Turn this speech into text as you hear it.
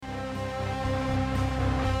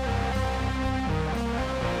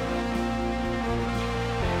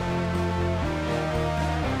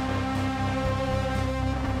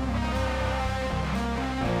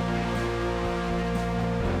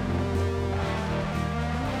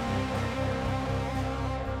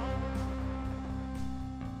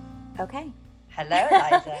Okay. Hello,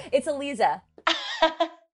 Eliza. It's Eliza.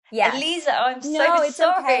 Yes. Eliza, I'm No, so it's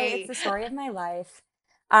okay. It's sorry. the story of my life.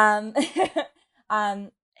 Um,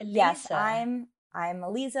 yes, Eliza. I'm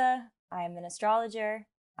Eliza. I'm an astrologer.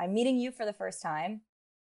 I'm meeting you for the first time.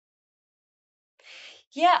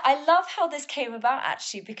 Yeah, I love how this came about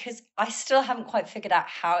actually, because I still haven't quite figured out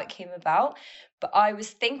how it came about. But I was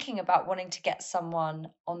thinking about wanting to get someone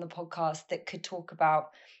on the podcast that could talk about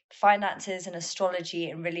finances and astrology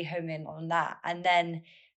and really home in on that. And then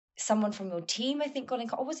someone from your team, I think, got in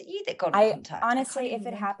contact. Or was it you that got in I contact? I can't honestly, even if it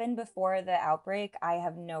remember. happened before the outbreak, I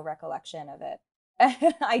have no recollection of it.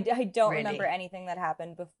 I don't remember Really? anything that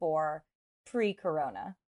happened before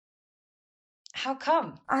pre-corona. How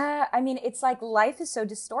come? I mean, it's like life is so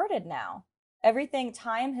distorted now. Everything,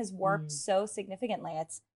 time has warped Mm. so significantly.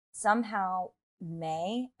 It's somehow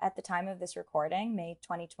May at the time of this recording, May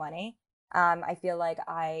 2020. I feel like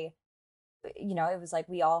it was like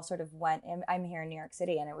we all sort of went in, I'm here in New York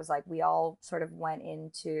City, and it was like we all sort of went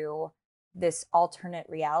into this alternate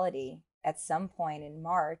reality at some point in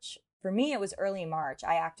March. For me, it was early March.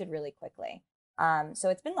 I acted really quickly. So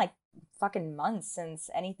it's been like fucking months since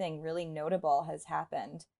anything really notable has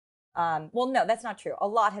happened. Well, no, that's not true. A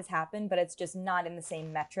lot has happened, but it's just not in the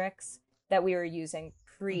same metrics that we were using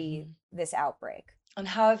pre Hmm. this outbreak. And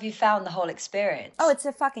how have you found the whole Oh, experience? it's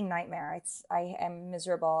a fucking nightmare. I am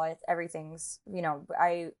miserable. Everything's,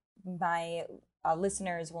 I my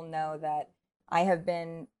listeners will know that I have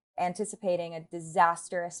been anticipating a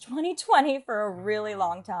disastrous 2020 for a really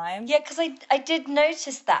long time. Yeah, because I did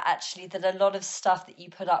notice that actually, that a lot of stuff that you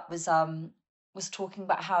put up was talking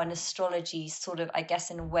about how an astrology sort of, I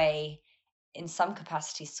guess in a way, in some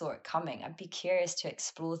capacity saw it coming. I'd be curious to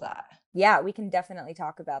explore that. Yeah, we can definitely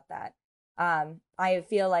talk about that. I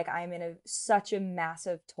feel like I'm in such a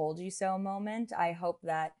massive told you so moment. I hope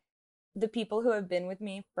that the people who have been with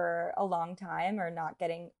me for a long time are not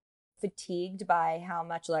getting fatigued by how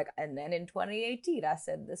much like, and then in 2018 I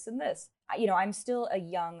said this and this. I'm still a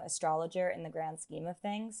young astrologer in the grand scheme of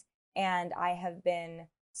things, and I have been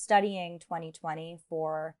studying 2020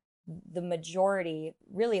 for the majority,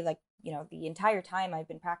 really, like, the entire time I've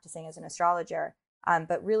been practicing as an astrologer,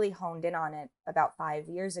 but really honed in on it about 5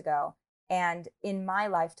 years ago. And in my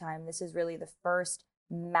lifetime, this is really the first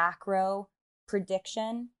macro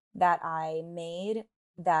prediction that I made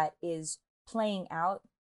that is playing out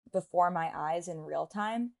before my eyes in real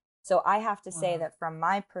time. So I have to say Wow. that from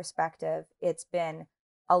my perspective, it's been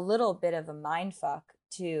a little bit of a mind fuck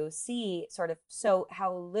to see sort of so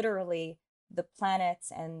how literally the planets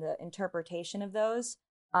and the interpretation of those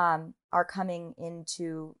are coming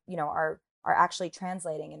into, are actually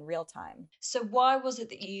translating in real time. So why was it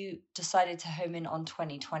that you decided to home in on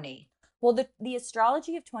 2020? Well, the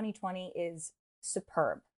astrology of 2020 is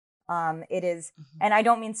superb. It is, Mhm. and I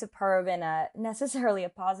don't mean superb in a necessarily a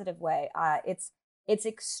positive way. It's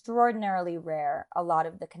extraordinarily rare. A lot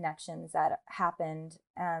of the connections that happened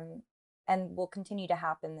and will continue to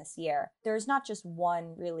happen this year. There's not just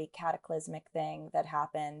one really cataclysmic thing that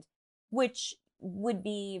happened, which would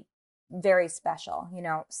be very special.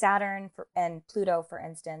 Saturn and Pluto, for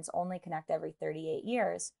instance, only connect every 38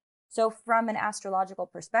 years. So, from an astrological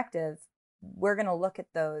perspective, we're going to look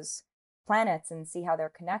at those planets and see how they're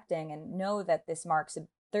connecting and know that this marks a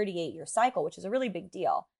 38-year cycle, which is a really big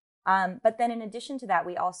deal. But then, in addition to that,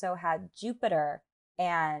 we also had Jupiter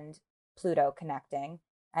and Pluto connecting.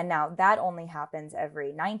 And now that only happens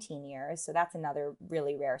every 19 years. So, that's another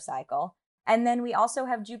really rare cycle. And then we also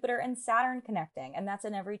have Jupiter and Saturn connecting, and that's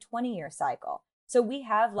an every 20-year cycle. So, we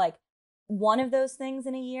have like one of those things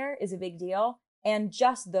in a year is a big deal. And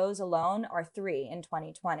just those alone are three in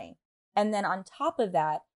 2020. And then on top of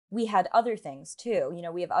that, we had other things too.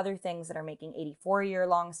 We have other things that are making 84-year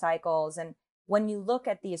long cycles. And when you look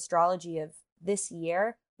at the astrology of this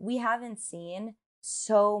year, we haven't seen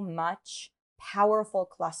so much powerful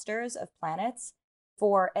clusters of planets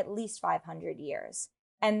for at least 500 years.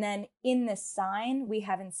 And then in this sign, we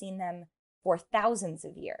haven't seen them for thousands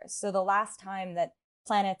of years. So the last time that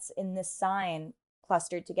planets in this sign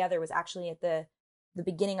clustered together was actually at the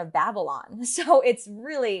beginning of Babylon. So it's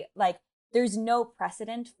really like there's no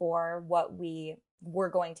precedent for what we were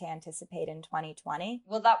going to anticipate in 2020.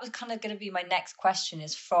 Well, that was kind of going to be my next question,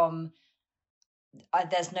 is from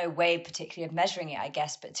there's no way particularly of measuring it, I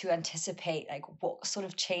guess, but to anticipate, like, what sort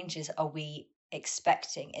of changes are we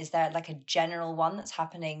expecting? Is there like a general one that's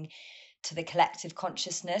happening to the collective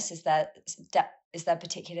consciousness? Is there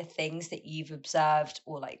particular things that you've observed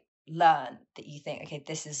or like learned that you think, okay,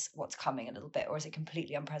 this is what's coming a little bit, or is it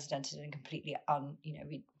completely unprecedented and completely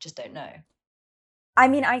we just don't know? I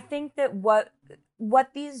mean, I think that what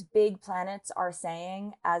these big planets are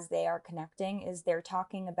saying as they are connecting is they're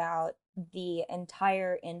talking about the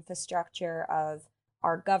entire infrastructure of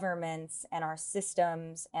our governments and our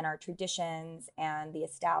systems and our traditions and the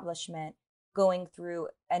establishment going through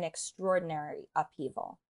an extraordinary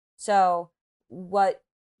upheaval. So, what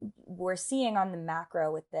we're seeing on the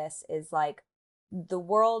macro with this is like the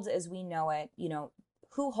world as we know it,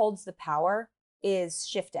 who holds the power is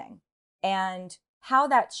shifting. And how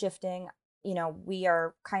that's shifting, we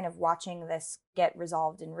are kind of watching this get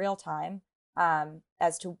resolved in real time,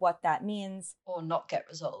 as to what that means. Or not get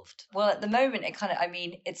resolved. Well, at the moment, it kind of, I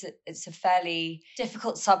mean, it's a fairly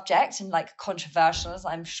difficult subject and like controversial, as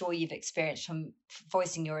I'm sure you've experienced from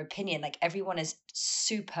voicing your opinion. Like everyone is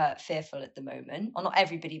super fearful at the moment, or not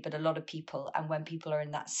everybody, but a lot of people. And when people are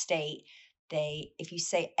in that state, if you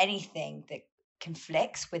say anything that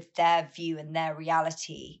conflicts with their view and their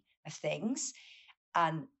reality of things,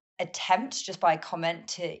 and attempt just by a comment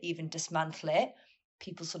to even dismantle it,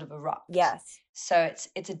 people sort of erupt. Yes. So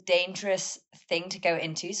it's a dangerous thing to go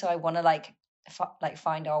into. So I want to like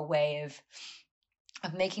find our way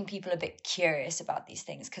of making people a bit curious about these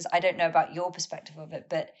things, because I don't know about your perspective of it,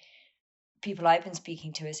 but people I've been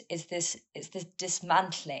speaking to is this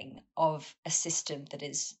dismantling of a system that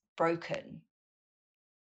is broken.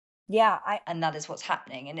 Yeah, and that is what's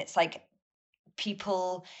happening. And it's like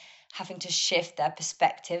people having to shift their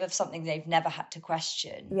perspective of something they've never had to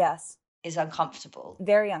question. Yes. Is uncomfortable.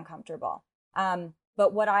 Very uncomfortable.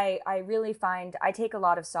 But what I really find, I take a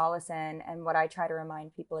lot of solace in, and what I try to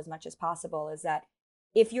remind people as much as possible is that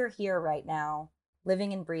if you're here right now,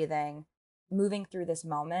 living and breathing, moving through this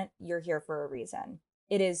moment, you're here for a reason.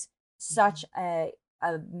 It is such a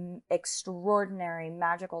extraordinary,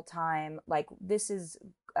 magical time. Like this is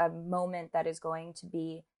a moment that is going to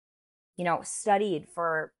be, studied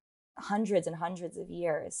for hundreds and hundreds of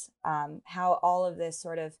years. How all of this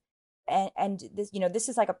sort of and this, this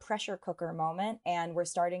is like a pressure cooker moment, and we're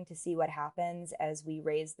starting to see what happens as we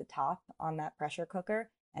raise the top on that pressure cooker,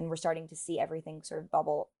 and we're starting to see everything sort of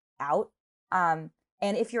bubble out. And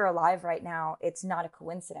if you're alive right now, it's not a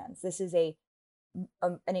coincidence. This is an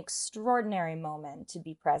extraordinary moment to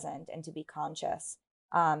be present and to be conscious.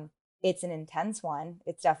 It's an intense one.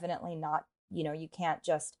 It's definitely not, you can't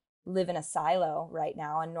just live in a silo right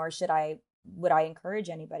now, and nor would I encourage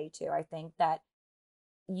anybody to. I think that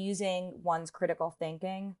using one's critical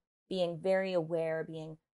thinking, being very aware,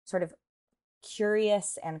 being sort of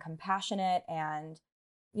curious and compassionate and,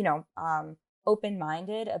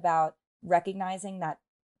 open-minded about recognizing that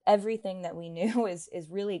everything that we knew is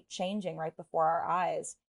really changing right before our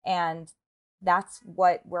eyes. And that's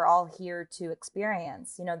what we're all here to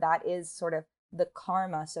experience. That is sort of the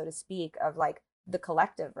karma, so to speak, of like the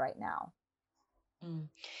collective right now.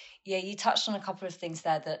 Yeah, you touched on a couple of things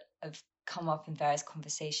there that have come up in various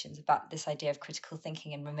conversations about this idea of critical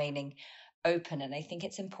thinking and remaining open. And I think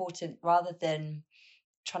it's important, rather than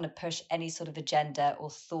trying to push any sort of agenda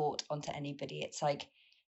or thought onto anybody, it's like,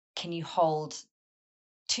 can you hold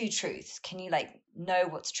two truths? Can you like know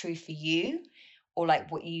what's true for you, or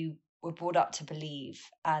like what you were brought up to believe,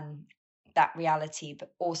 and that reality,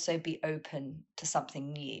 but also be open to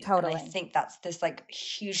something new? Totally. And I think that's this like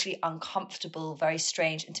hugely uncomfortable, very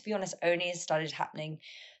strange, and to be honest, only has started happening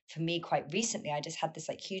for me quite recently. I just had this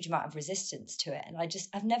like huge amount of resistance to it, and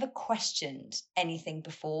I've never questioned anything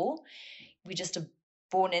before. We just are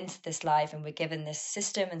born into this life, and we're given this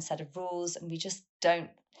system and set of rules, and we just don't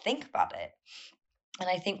think about it. And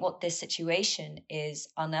I think what this situation is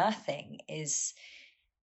unearthing is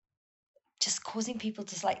just causing people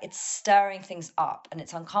to like, it's stirring things up, and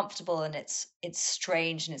it's uncomfortable, and it's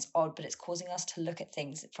strange and it's odd, but it's causing us to look at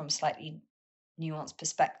things from a slightly nuanced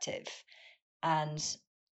perspective. And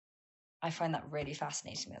I find that really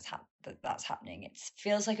fascinating that's happening. It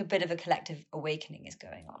feels like a bit of a collective awakening is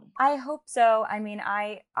going on. I hope so. I mean,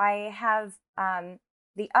 I have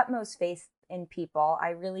the utmost faith in people. I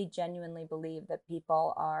really genuinely believe that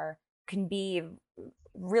people can be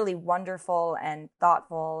really wonderful and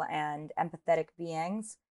thoughtful and empathetic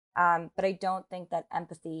beings. But I don't think that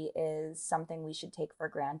empathy is something we should take for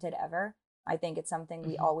granted ever. I think it's something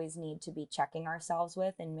we always need to be checking ourselves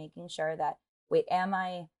with and making sure that, wait, am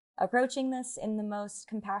I approaching this in the most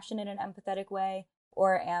compassionate and empathetic way?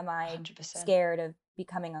 Or am I 100%. scared of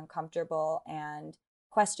becoming uncomfortable and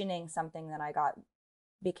questioning something that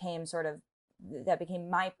became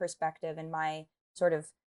my perspective and my sort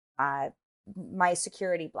of my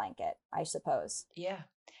security blanket, I suppose. Yeah.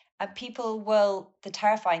 And the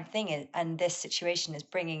terrifying thing is, and this situation is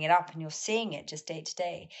bringing it up, and you're seeing it just day to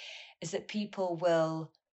day, is that people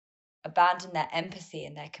will abandon their empathy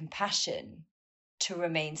and their compassion to to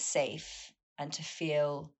remain safe and to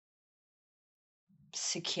feel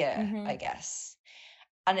secure, I guess.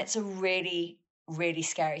 And it's a really, really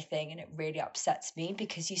scary thing, and it really upsets me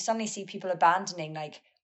because you suddenly see people abandoning like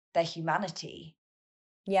their humanity.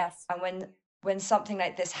 Yes. And when something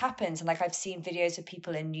like this happens, and like I've seen videos of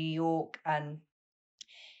people in New York and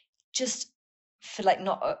just for like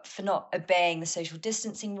not obeying the social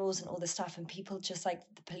distancing rules and all this stuff, and people just like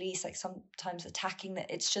the police like sometimes attacking that,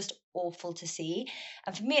 it's just awful to see.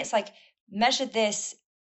 And for me it's like, measure this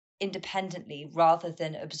independently rather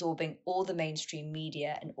than absorbing all the mainstream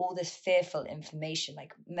media and all this fearful information.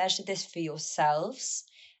 Like, measure this for yourselves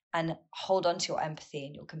and hold on to your empathy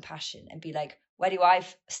and your compassion and be like, where do I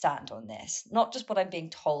stand on this? Not just what I'm being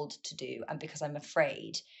told to do and because I'm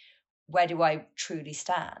afraid. Where do I truly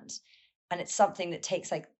stand? And it's something that takes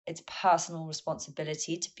like its personal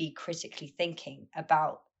responsibility to be critically thinking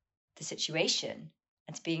about the situation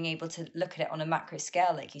and to being able to look at it on a macro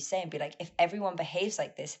scale, like you say, and be like, if everyone behaves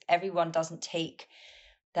like this, if everyone doesn't take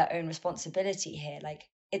their own responsibility here, like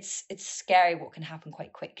it's scary what can happen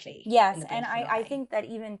quite quickly. Yes, and I think that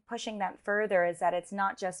even pushing that further is that it's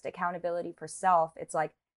not just accountability for self. It's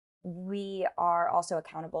like we are also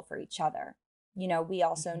accountable for each other. You know, we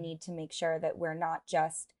also need to make sure that we're not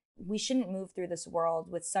just, we shouldn't move through this world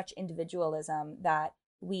with such individualism that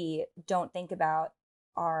we don't think about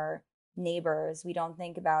our neighbors, we don't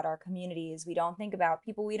think about our communities, we don't think about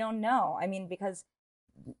people we don't know. I mean, because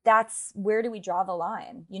that's, where do we draw the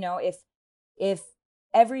line? You know, if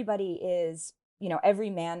everybody is, you know, every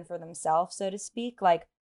man for themselves, so to speak, like,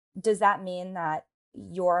 does that mean that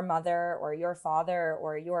your mother or your father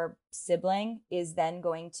or your sibling is then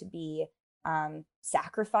going to be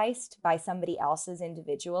sacrificed by somebody else's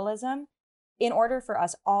individualism? In order for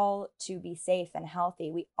us all to be safe and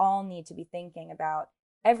healthy, we all need to be thinking about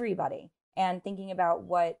everybody and thinking about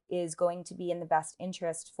what is going to be in the best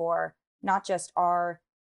interest for not just our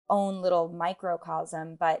own little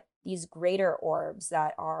microcosm, but these greater orbs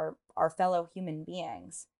that are our fellow human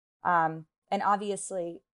beings. And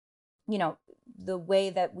obviously, you know, the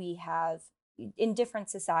way that we have in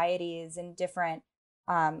different societies, in different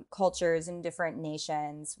cultures, in different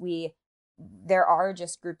nations, there are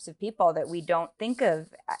just groups of people that we don't think of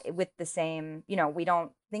with the same, you know, we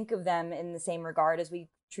don't think of them in the same regard as we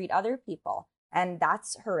treat other people. And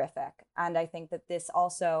that's horrific. And I think that this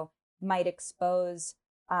also might expose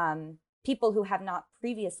people who have not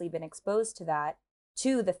previously been exposed to that,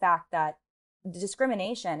 to the fact that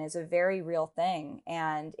discrimination is a very real thing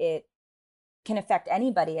and it can affect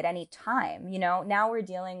anybody at any time. You know, now we're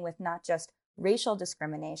dealing with not just racial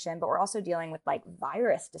discrimination, but we're also dealing with like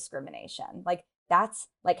virus discrimination. Like, that's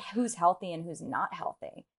like who's healthy and who's not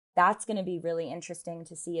healthy. That's going to be really interesting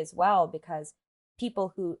to see as well, because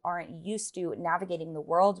people who aren't used to navigating the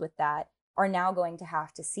world with that are now going to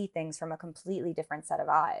have to see things from a completely different set of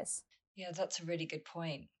eyes. Yeah, that's a really good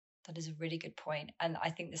point. That is a really good point. And I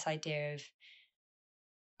think this idea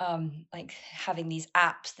of like having these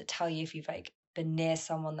apps that tell you if you've like been near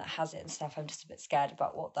someone that has it and stuff, I'm just a bit scared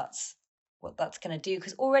about what that's going to do,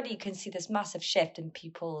 because already you can see this massive shift in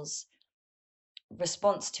people's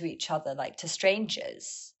response to each other, like to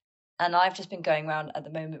strangers. And I've just been going around at the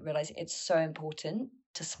moment realizing it's so important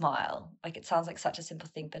to smile. Like, it sounds like such a simple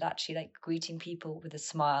thing, but actually like greeting people with a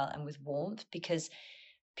smile and with warmth, because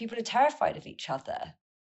people are terrified of each other.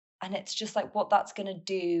 And it's just like what that's going to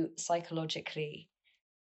do psychologically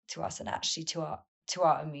to us and actually to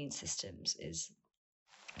our immune systems is.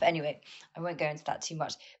 But anyway, I won't go into that too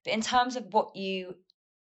much. But in terms of what you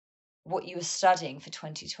were studying for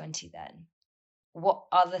 2020, then what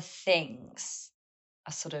other things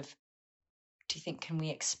are sort of, do you think, can we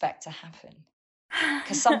expect to happen?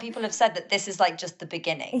 Because some people have said that this is like just the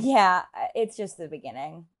beginning. Yeah, it's just the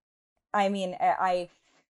beginning. I mean,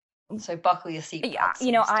 so buckle your seatbelts. Yeah,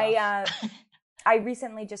 you know, I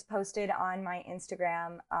recently just posted on my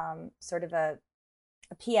Instagram sort of a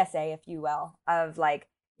PSA, if you will, of like,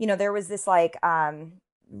 you know, there was this like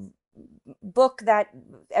book that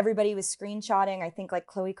everybody was screenshotting. I think like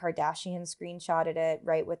Khloe Kardashian screenshotted it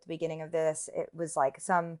right with the beginning of this. It was like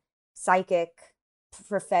some psychic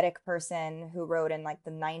prophetic person who wrote in like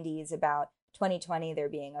the 90s about 2020 there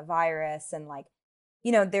being a virus, and like,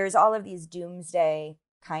 you know, there's all of these doomsday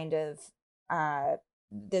kind of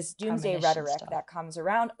this doomsday rhetoric stuff that comes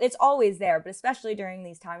around. It's always there, but especially during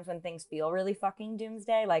these times when things feel really fucking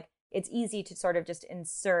doomsday, like it's easy to sort of just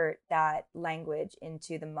insert that language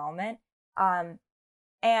into the moment.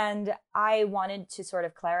 And I wanted to sort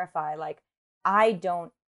of clarify, like, I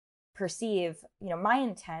don't perceive, you know, my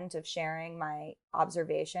intent of sharing my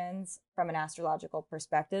observations from an astrological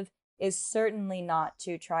perspective is certainly not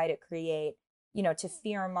to try to create to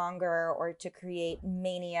fear monger or to create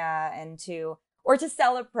mania or to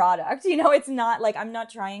sell a product. It's not like I'm not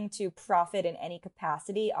trying to profit in any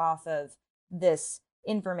capacity off of this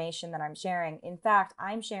information that I'm sharing. In fact,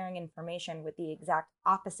 I'm sharing information with the exact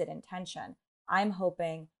opposite intention. I'm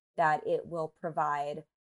hoping that it will provide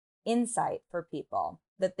insight for people,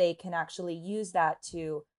 that they can actually use that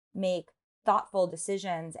to make thoughtful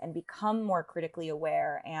decisions and become more critically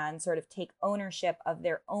aware and sort of take ownership of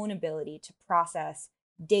their own ability to process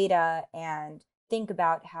data and think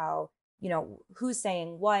about how, who's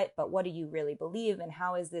saying what, but what do you really believe and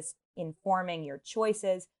how is this informing your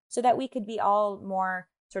choices, so that we could be all more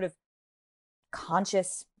sort of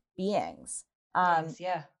conscious beings.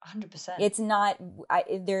 Yeah, 100%. It's not,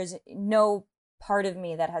 there's no part of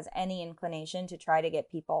me that has any inclination to try to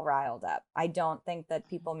get people riled up. I don't think that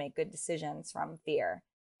people make good decisions from fear.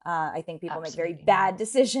 I think people make very bad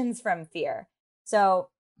decisions from fear. So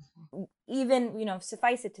even,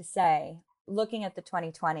 suffice it to say, looking at the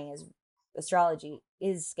 2020 as astrology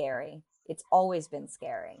is scary. It's always been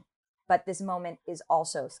scary, but this moment is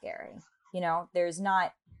also scary. There's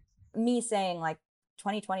not me saying like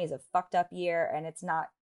 2020 is a fucked up year and it's not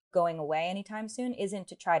going away anytime soon isn't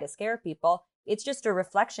to try to scare people. It's just a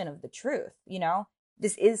reflection of the truth.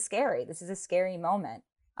 This is scary. This is a scary moment.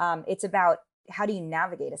 It's about how do you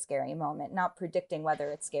navigate a scary moment, not predicting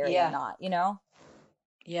whether it's scary or not,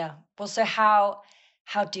 Yeah. Well, so how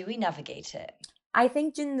do we navigate it? I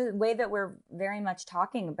think in the way that we're very much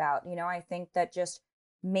talking about, I think that just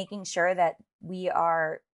making sure that we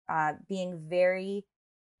are being very,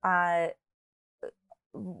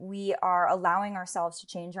 we are allowing ourselves to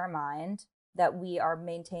change our mind, that we are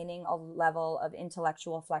maintaining a level of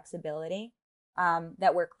intellectual flexibility,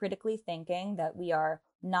 that we're critically thinking, that we are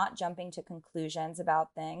not jumping to conclusions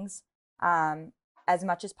about things. As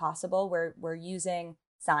much as possible, we're using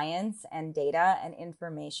science and data and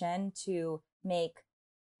information to make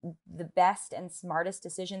the best and smartest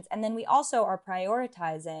decisions. And then we also are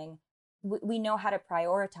prioritizing, we know how to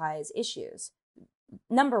prioritize issues.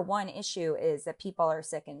 Number one issue is that people are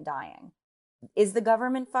sick and dying. Is the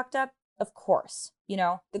government fucked up? Of course.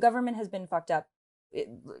 The government has been fucked up. It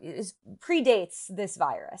predates this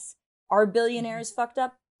virus. Are billionaires fucked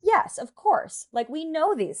up? Yes, of course. Like, we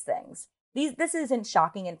know these things. This isn't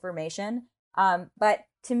shocking information. But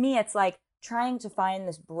to me, it's like trying to find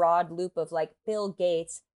this broad loop of like Bill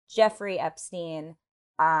Gates, Jeffrey Epstein,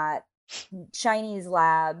 Chinese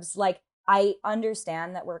labs. Like, I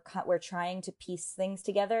understand that we're trying to piece things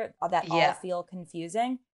together that all feel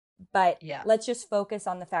confusing, but let's just focus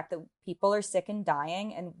on the fact that people are sick and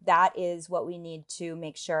dying, and that is what we need to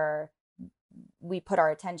make sure we put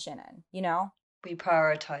our attention in, We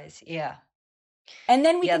prioritize, and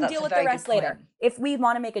then we can deal with the rest later. If we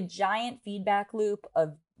want to make a giant feedback loop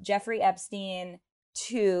of Jeffrey Epstein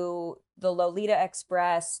to the Lolita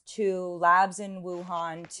Express to labs in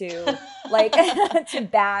Wuhan to like to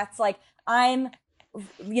bats, like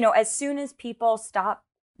as soon as people stop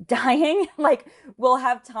dying, like we'll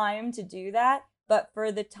have time to do that. But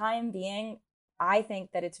for the time being, I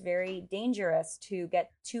think that it's very dangerous to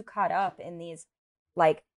get too caught up in these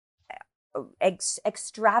like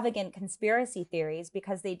extravagant conspiracy theories,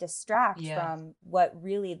 because they distract from what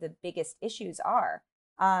really the biggest issues are.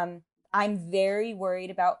 I'm very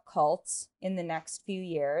worried about cults in the next few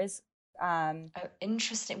years.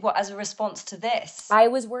 Interesting. What, as a response to this? I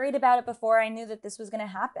was worried about it before I knew that this was going to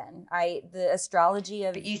happen. The astrology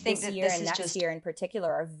of you think this year and next year in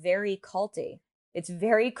particular are very culty. It's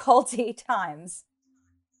very culty times.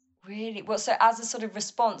 Really? Well, so as a sort of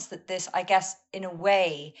response that this, I guess, in a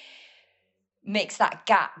way, makes that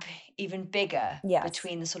gap even bigger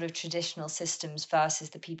between the sort of traditional systems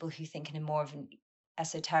versus the people who think in a more of an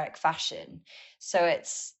esoteric fashion. So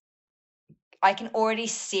I can already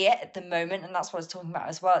see it at the moment, and that's what I was talking about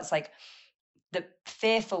as well. It's like the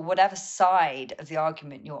fear for whatever side of the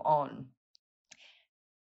argument you're on,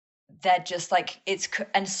 they're just like,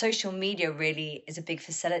 and social media really is a big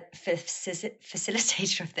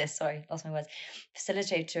facilitator of this. Sorry, lost my words.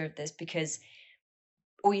 Facilitator of this, because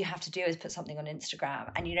all you have to do is put something on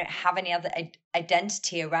Instagram and you don't have any other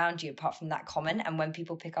identity around you apart from that comment. And when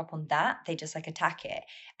people pick up on that, they just like attack it.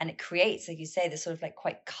 And it creates, like you say, this sort of like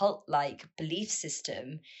quite cult-like belief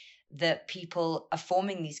system that people are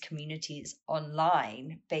forming these communities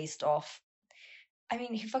online based off. I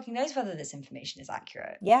mean, who fucking knows whether this information is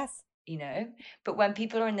accurate? Yes. But when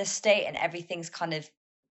people are in this state and everything's kind of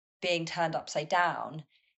being turned upside down,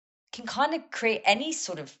 can kind of create any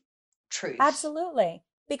sort of truth. Absolutely.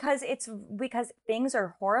 Because things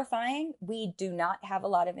are horrifying. We do not have a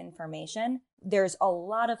lot of information. There's a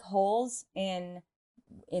lot of holes in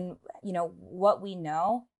in, you know, what we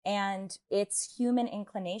know. And it's human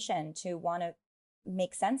inclination to want to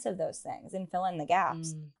make sense of those things and fill in the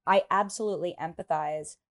gaps. I absolutely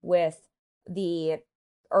empathize with the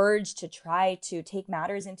urge to try to take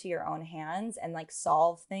matters into your own hands and like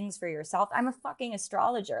solve things for yourself. I'm a fucking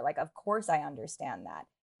astrologer. Like, of course I understand that.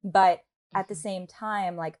 But at the same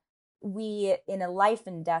time, like, we, in a life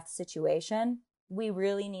and death situation, we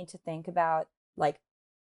really need to think about like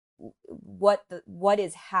what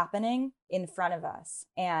is happening in front of us,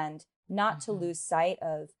 and not to lose sight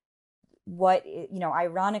of what, you know,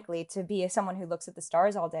 ironically, to be someone who looks at the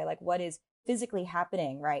stars all day, like what is physically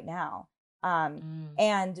happening right now.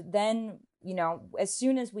 And then, you know, as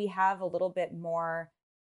soon as we have a little bit more,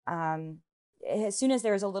 as soon as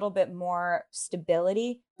there's a little bit more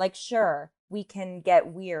stability, like, sure, we can get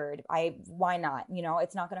weird. Why not? You know,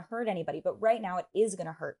 it's not going to hurt anybody. But right now it is going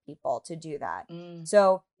to hurt people to do that.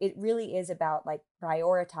 So it really is about like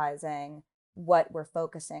prioritizing what we're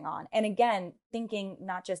focusing on. And again, thinking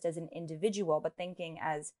not just as an individual, but thinking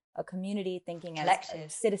as a community, thinking collective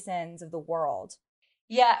as citizens of the world.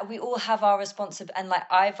 Yeah, we all have our responsibility. And like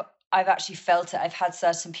I've actually felt it. I've had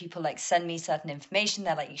certain people like send me certain information.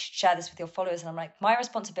 They're like, you should share this with your followers. And I'm like, my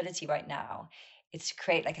responsibility right now is to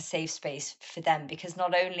create like a safe space for them, because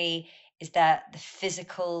not only is there the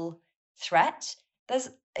physical threat, there's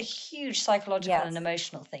a huge psychological and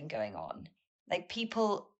emotional thing going on. Like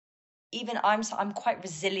people, even I'm quite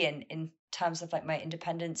resilient in terms of like my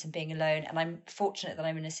independence and being alone. And I'm fortunate that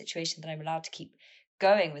I'm in a situation that I'm allowed to keep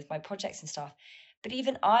going with my projects and stuff. But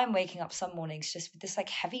even I'm waking up some mornings just with this like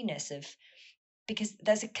heaviness of, because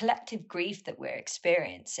there's a collective grief that we're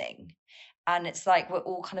experiencing. And it's like we're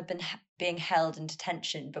all kind of being held in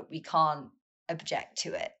detention, but we can't object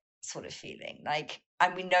to it, sort of feeling like,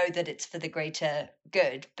 and we know that it's for the greater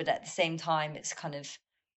good, but at the same time, it's kind of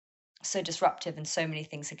so disruptive and so many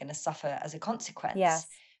things are going to suffer as a consequence. Yes.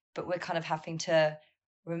 But we're kind of having to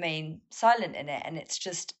remain silent in it. And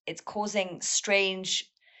it's causing strange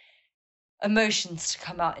emotions to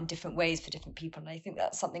come out in different ways for different people. And I think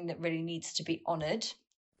that's something that really needs to be honored.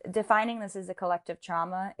 Defining this as a collective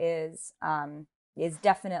trauma is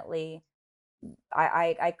definitely,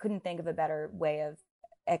 I couldn't think of a better way of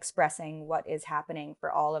expressing what is happening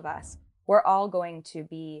for all of us. We're all going to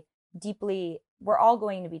be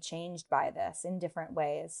changed by this in different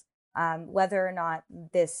ways. Whether or not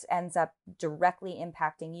this ends up directly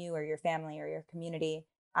impacting you or your family or your community,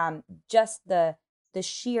 just the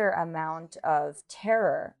sheer amount of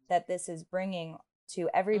terror that this is bringing to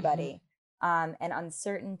everybody, and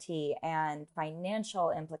uncertainty and financial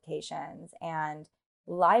implications and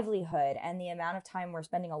livelihood and the amount of time we're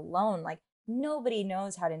spending alone. Like, nobody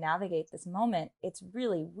knows how to navigate this moment. It's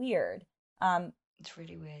really weird. It's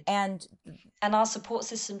really weird. And our support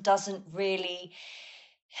system doesn't really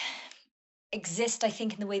exist, I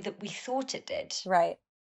think, in the way that we thought it did. Right.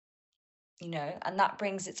 You know, and that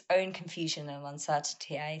brings its own confusion and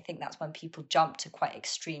uncertainty. I think that's when people jump to quite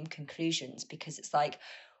extreme conclusions, because it's like,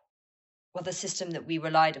 well, the system that we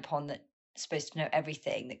relied upon, that's supposed to know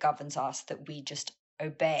everything, that governs us, that we just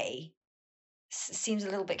obey, seems a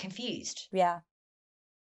little bit confused. Yeah.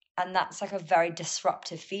 And that's like a very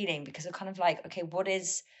disruptive feeling, because we're kind of like, okay, what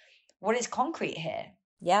is concrete here?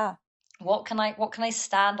 Yeah. What can I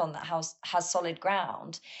stand on that has solid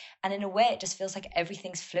ground? And in a way, it just feels like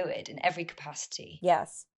everything's fluid in every capacity.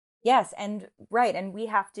 Yes. And right. And we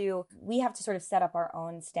have to sort of set up our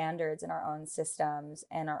own standards and our own systems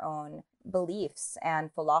and our own beliefs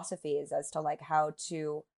and philosophies as to like how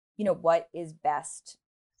to, you know, what is best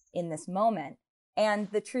in this moment.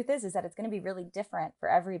 And the truth is that it's going to be really different for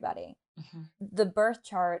everybody. The birth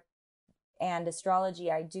chart and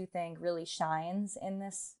astrology, I do think, really shines in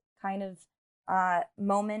this kind of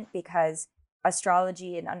moment, because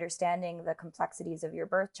astrology and understanding the complexities of your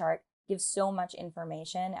birth chart gives so much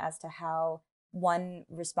information as to how one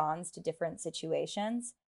responds to different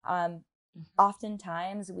situations.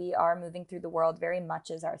 Oftentimes we are moving through the world very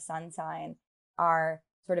much as our sun sign, our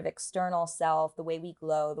sort of external self, the way we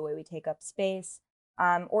glow, the way we take up space,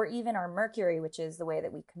 or even our Mercury, which is the way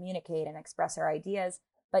that we communicate and express our ideas.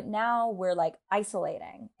 But now we're like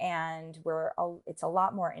isolating, and it's a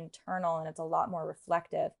lot more internal and it's a lot more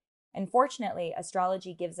reflective. And fortunately,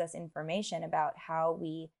 astrology gives us information about how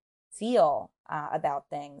we feel about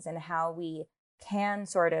things, and how we can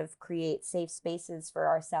sort of create safe spaces for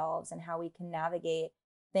ourselves, and how we can navigate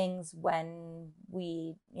things when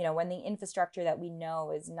when the infrastructure that we know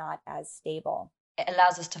is not as stable. It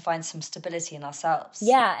allows us to find some stability in ourselves.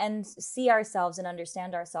 Yeah, and see ourselves and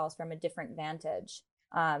understand ourselves from a different vantage.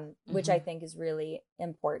 Which I think is really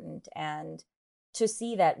important. And to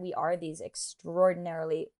see that we are these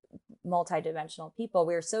extraordinarily multidimensional people.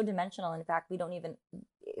 We're so dimensional. In fact,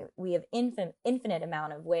 we have infinite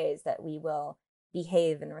amount of ways that we will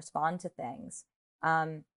behave and respond to things.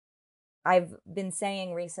 I've been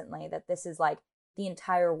saying recently that this is like the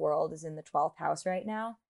entire world is in the 12th house right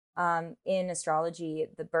now. In astrology,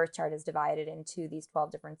 the birth chart is divided into these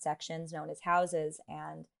 12 different sections known as houses.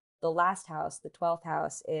 And the last house, the 12th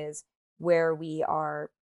house, is where we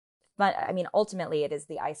are. But I mean, ultimately, it is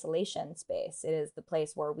the isolation space. It is the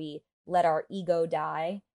place where we let our ego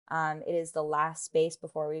die. It is the last space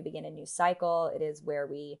before we begin a new cycle. It is where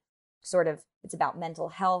we it's about mental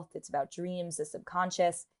health. It's about dreams, the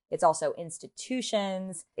subconscious. It's also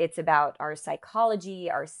institutions. It's about our psychology,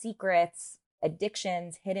 our secrets,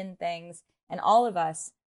 addictions, hidden things. And all of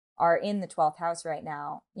us are in the 12th house right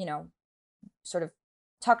now, sort of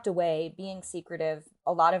tucked away, being secretive.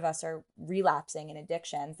 A lot of us are relapsing in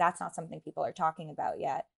addictions. That's not something people are talking about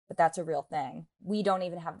yet, but that's a real thing. We don't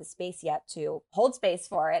even have the space yet to hold space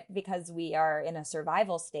for it because we are in a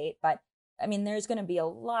survival state. But I mean, there's going to be a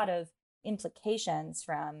lot of implications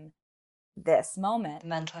from this moment.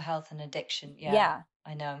 Mental health and addiction. Yeah.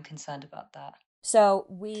 I know, I'm concerned about that. So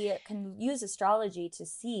we can use astrology to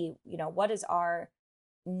see, what is our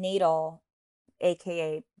natal,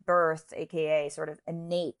 aka birth, aka sort of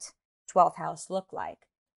innate 12th house look like.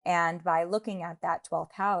 And by looking at that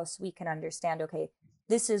 12th house, we can understand, okay,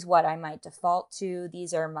 this is what I might default to.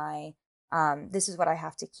 These are this is what I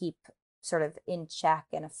have to keep sort of in check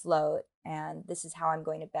and afloat. And this is how I'm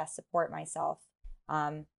going to best support myself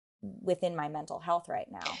within my mental health right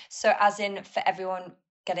now. So as in, for everyone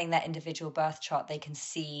getting their individual birth chart, they can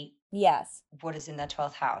see what is in their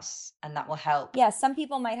 12th house, and that will help. Yes, some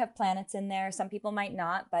people might have planets in there, some people might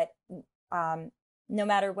not, but no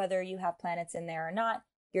matter whether you have planets in there or not,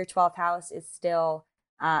 your 12th house is still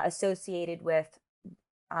associated with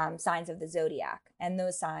signs of the zodiac, and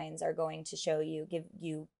those signs are going to give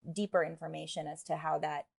you deeper information as to how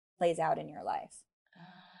that plays out in your life.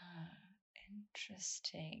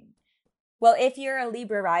 Interesting. Well, if you're a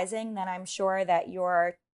Libra rising, then I'm sure that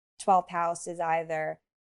your 12th house is either,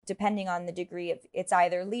 depending on the degree, it's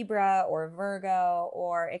either Libra or Virgo,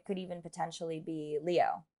 or it could even potentially be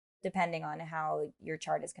Leo, depending on how your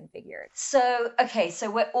chart is configured. So, okay, so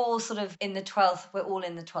we're all sort of in the 12th, we're all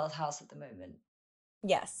in the 12th house at the moment.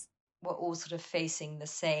 Yes. We're all sort of facing the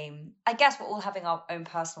same, I guess we're all having our own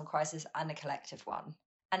personal crisis and a collective one.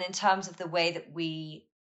 And in terms of the way that we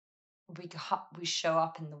show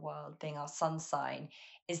up in the world, being our sun sign,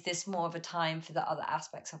 is this more of a time for the other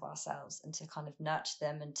aspects of ourselves and to kind of nurture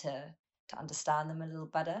them and to understand them a little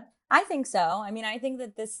better? I think so. I mean, I think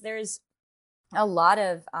that there's a lot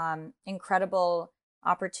of incredible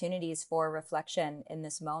opportunities for reflection in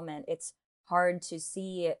this moment. It's hard to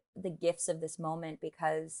see the gifts of this moment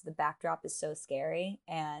because the backdrop is so scary.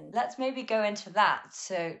 And let's maybe go into that.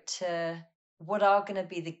 So what are going to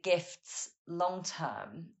be the gifts long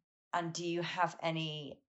term? And do you have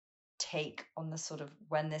any take on the sort of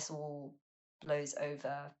when this all blows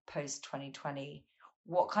over post 2020?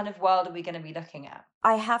 What kind of world are we going to be looking at?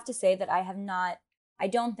 I have to say that I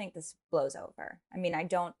don't think this blows over. I mean, I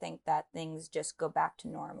don't think that things just go back to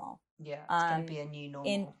normal. Yeah, it's going to be a new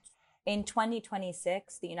normal. In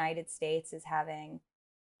 2026, the United States is having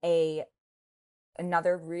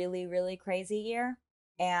another really, really crazy year.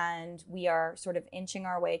 And we are sort of inching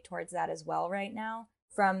our way towards that as well right now.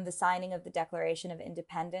 From the signing of the Declaration of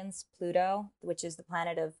Independence, Pluto, which is the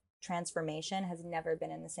planet of transformation, has never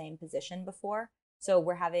been in the same position before. So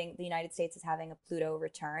the United States is having a Pluto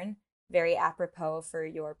return, very apropos for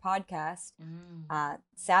your podcast.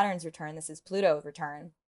 Saturn's return, this is Pluto's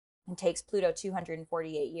return. It takes Pluto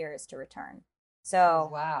 248 years to return. So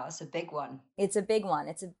wow, it's a big one. It's a big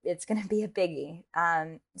one. It's going to be a biggie.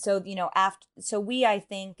 So we, I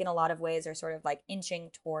think, in a lot of ways are sort of like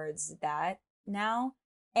inching towards that now.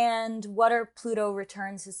 And what are Pluto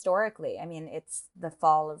returns historically? I mean, it's the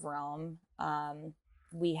fall of Rome.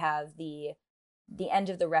 We have the end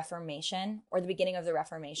of the Reformation, or the beginning of the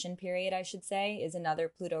Reformation period, I should say, is another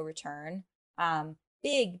Pluto return.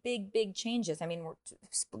 Big changes. I mean,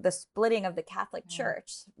 the splitting of the Catholic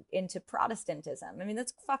Church into Protestantism. I mean,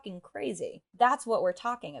 that's fucking crazy. That's what we're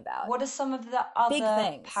talking about. What are some of the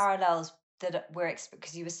other parallels that we're,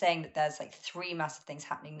 because you were saying that there's like 3 massive things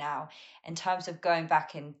happening now. In terms of going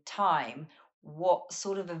back in time, what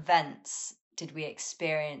sort of events did we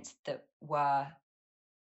experience that were,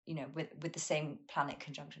 with the same planet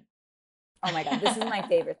conjunction? Oh my God, this is my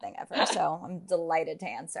favorite thing ever. So I'm delighted to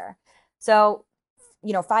answer. So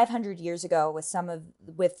 500 years ago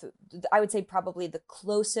with I would say probably the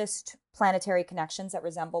closest planetary connections that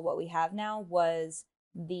resemble what we have now was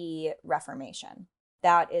the Reformation.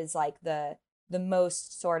 That is like the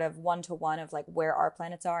most sort of one-to-one of like where our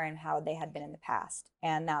planets are and how they had been in the past.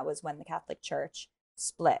 And that was when the Catholic Church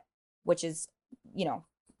split, which is,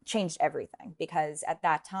 changed everything, because at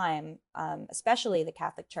that time, especially the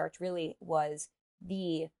Catholic Church really was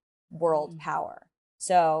the world power.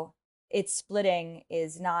 So its splitting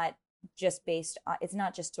is not just it's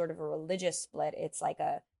not just sort of a religious split, it's like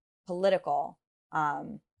a political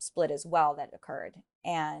split as well that occurred.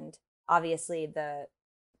 And obviously the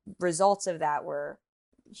results of that were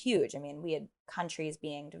huge. I mean, we had countries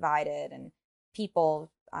being divided and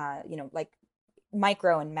people, like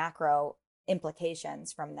micro and macro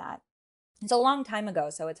implications from that. It's a long time ago,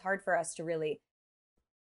 so it's hard for us to really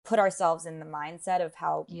put ourselves in the mindset of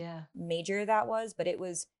how major that was, but it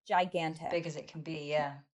was gigantic. As big as it can be,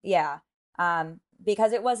 yeah. Yeah.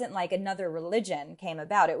 Because it wasn't like another religion came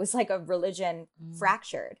about. It was like a religion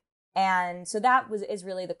fractured. And so that is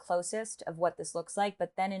really the closest of what this looks like.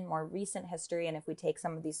 But then in more recent history, and if we take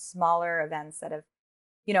some of these smaller events that have,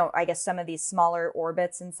 I guess some of these smaller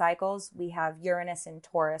orbits and cycles, we have Uranus in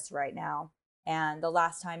Taurus right now. And the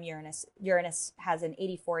last time Uranus has an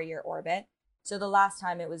 84-year orbit. So the last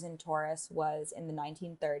time it was in Taurus was in the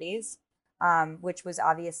 1930s, which was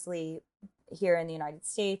obviously here in the United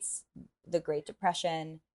States, the Great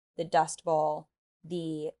Depression, the Dust Bowl,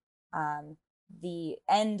 the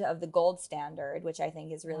end of the gold standard, which I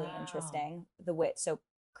think is really interesting. So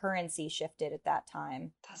currency shifted at that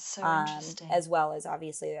time. That's so interesting. As well as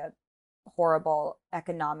obviously a horrible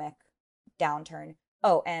economic downturn.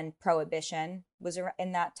 Oh, and prohibition was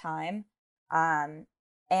in that time. And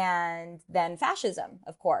then fascism,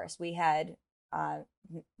 of course. We had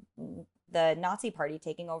the Nazi Party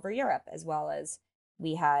taking over Europe, as well as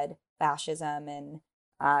we had fascism and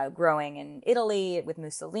growing in Italy with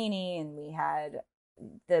Mussolini, and we had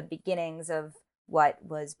the beginnings of what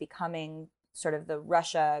was becoming sort of the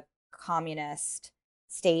Russia communist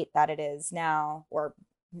state that it is now, or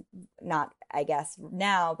not, I guess,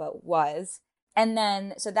 now, but was. And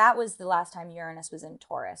then, so that was the last time Uranus was in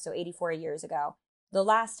Taurus, so 84 years ago. The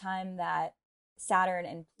last time that Saturn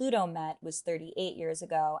and Pluto met was 38 years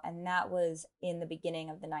ago, and that was in the beginning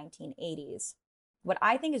of the 1980s. What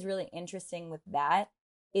I think is really interesting with that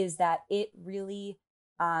is that it really,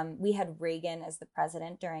 we had Reagan as the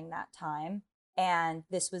president during that time, and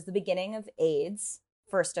this was the beginning of AIDS.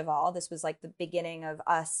 First of all, this was like the beginning of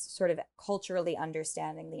us sort of culturally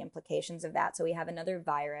understanding the implications of that. So we have another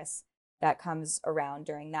virus that comes around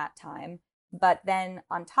during that time. But then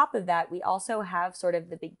on top of that, we also have sort of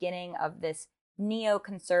the beginning of this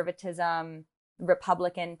neoconservatism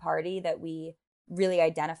Republican Party that we really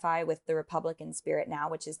identify with the Republican spirit now,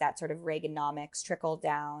 which is that sort of Reaganomics trickle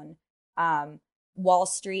down. Wall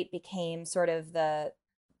Street became sort of the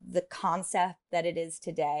concept that it is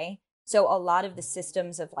today. So a lot of the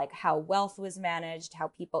systems of like how wealth was managed, how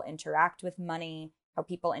people interact with money, how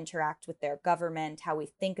people interact with their government, how we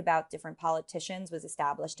think about different politicians was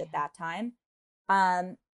established at that time.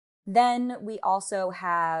 Then we also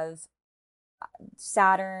have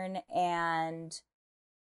Saturn, and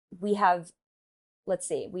we have,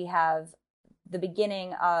 we have the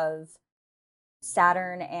beginning of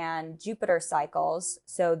Saturn and Jupiter cycles.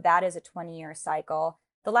 So that is a 20-year cycle.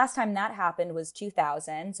 The last time that happened was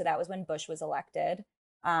 2000. So that was when Bush was elected,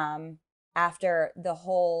 after the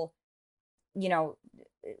whole,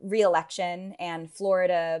 re-election and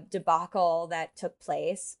Florida debacle that took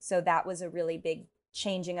place. So that was a really big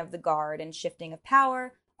changing of the guard and shifting of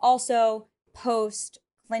power. Also, post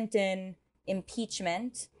Clinton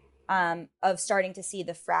impeachment, of starting to see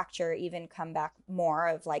the fracture even come back more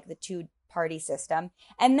of like the two-party system.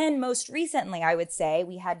 And then most recently, I would say,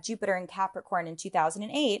 we had Jupiter in Capricorn in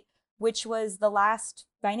 2008, which was the last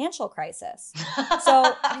financial crisis.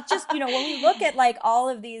 So just, when we look at like all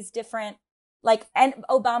of these different, and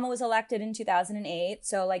Obama was elected in 2008.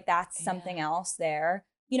 So like that's something else there.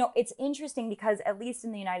 It's interesting because at least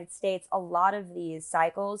in the United States, a lot of these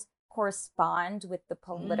cycles correspond with the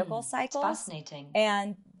political cycles. It's fascinating.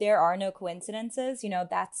 And there are no coincidences.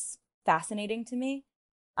 That's fascinating to me.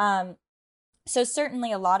 So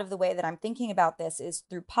certainly a lot of the way that I'm thinking about this is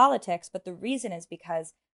through politics, but the reason is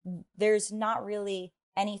because there's not really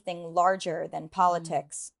anything larger than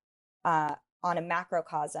politics on a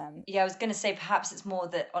macrocosm. Yeah, I was going to say perhaps it's more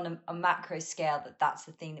that on a macro scale that's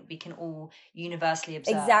the thing that we can all universally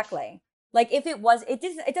observe. Exactly. Like if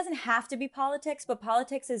it doesn't have to be politics, but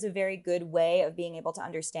politics is a very good way of being able to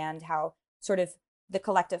understand how sort of the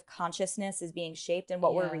collective consciousness is being shaped and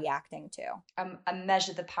what we're reacting to. And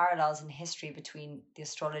measure the parallels in history between the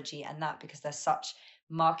astrology and that, because they're such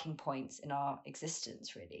marking points in our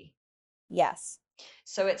existence, really. Yes.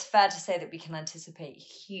 So it's fair to say that we can anticipate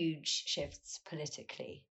huge shifts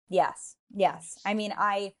politically. Yes. I mean,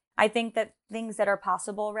 I think that things that are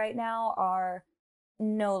possible right now are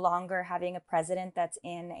no longer having a president that's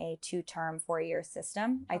in a 2-term 4-year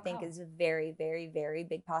system. I think is a very, very, very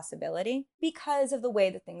big possibility because of the way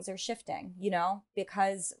that things are shifting,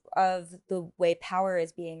 because of the way power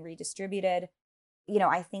is being redistributed.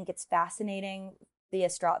 I think it's fascinating the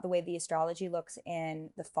way the astrology looks in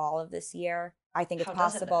the fall of this year. I think it's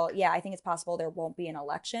possible. I think it's possible there won't be an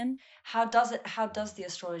election. How does the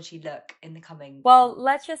astrology look in the coming? Well,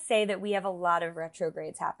 let's just say that we have a lot of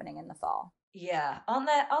retrogrades happening in the fall. Yeah. Aren't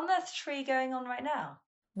there 3 going on right now?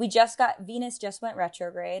 Venus just went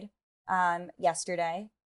retrograde yesterday.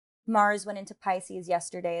 Mars went into Pisces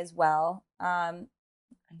yesterday as well. I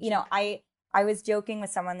was joking with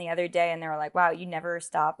someone the other day and they were like, wow, you never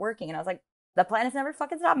stop working. And I was like, the planets never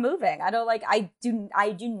fucking stop moving. I do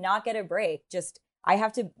not get a break. Just, I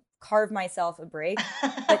have to carve myself a break.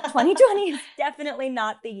 But 2020 is definitely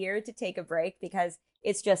not the year to take a break because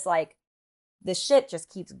it's just like, the shit just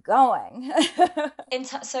keeps going.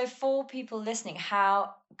 So for people listening,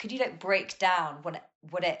 how could you break down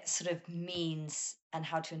what it sort of means and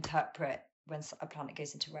how to interpret when a planet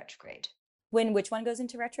goes into retrograde? Which one goes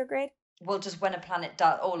into retrograde? Well, just when a planet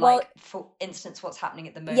does, or for instance, what's happening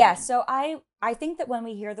at the moment. Yeah, so I think that when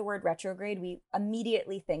we hear the word retrograde, we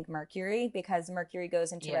immediately think Mercury because Mercury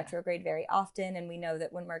goes into retrograde very often. And we know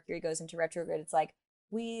that when Mercury goes into retrograde, it's like,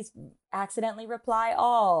 we accidentally reply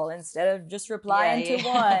all instead of just replying to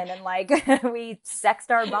one. And we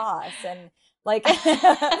sexted our boss and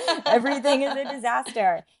everything is a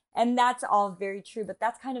disaster. And that's all very true. But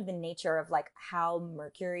that's kind of the nature of how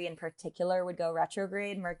Mercury in particular would go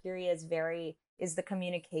retrograde. Mercury is the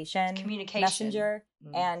communication messenger.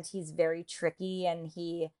 And he's very tricky. And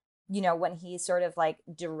he, when he sort of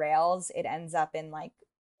derails, it ends up in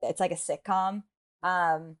it's like a sitcom.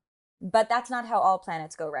 But that's not how all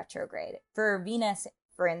planets go retrograde. For Venus,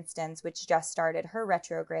 for instance, which just started her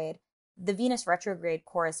retrograde, the Venus retrograde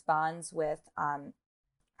corresponds with an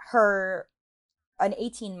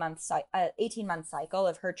 18-month cycle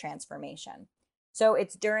of her transformation. So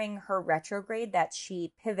it's during her retrograde that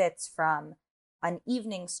she pivots from an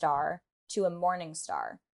evening star to a morning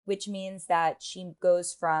star, which means that she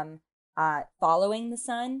goes from following the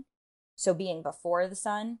sun, so being before the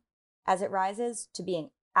sun as it rises, to being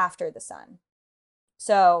after the sun.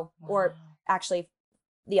 So, or actually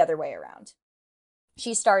the other way around.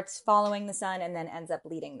 She starts following the sun and then ends up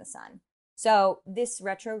leading the sun. So this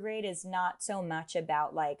retrograde is not so much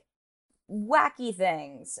about wacky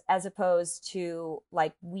things as opposed to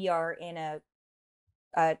we are in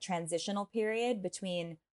a transitional period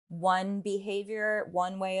between one behavior,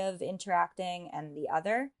 one way of interacting and the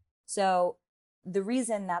other. So the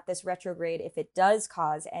reason that this retrograde, if it does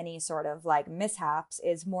cause any sort of mishaps,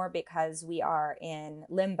 is more because we are in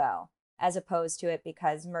limbo as opposed to it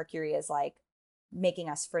because Mercury is making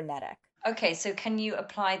us frenetic. Okay, so can you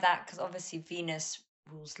apply that? Because obviously Venus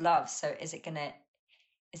rules love. So is it gonna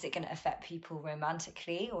affect people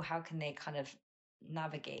romantically, or how can they kind of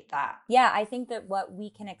navigate that? Yeah, I think that what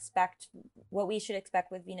we should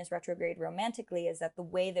expect with Venus retrograde romantically is that the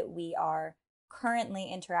way that we are currently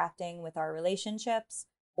interacting with our relationships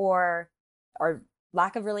or our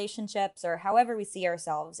lack of relationships or however we see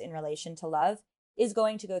ourselves in relation to love is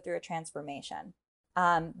going to go through a transformation.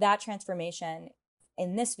 That transformation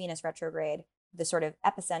in this Venus retrograde, the sort of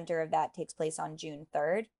epicenter of that takes place on June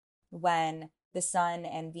 3rd when the sun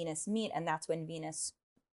and Venus meet. And that's when Venus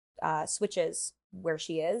switches where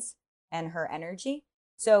she is and her energy.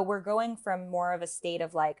 So we're going from more of a state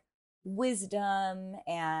of wisdom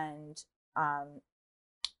and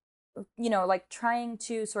trying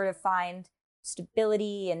to sort of find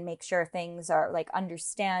stability and make sure things are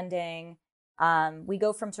understanding. We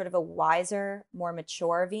go from sort of a wiser, more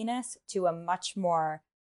mature Venus to a much more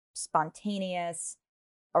spontaneous,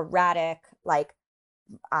 erratic,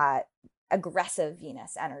 aggressive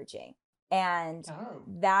Venus energy. And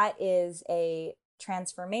that is a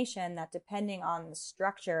transformation that, depending on the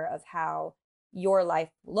structure of how your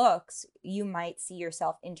life looks, you might see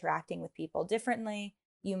yourself interacting with people differently.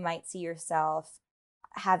 You might see yourself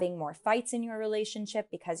having more fights in your relationship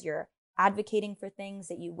because you're advocating for things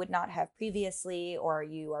that you would not have previously, or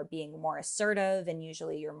you are being more assertive and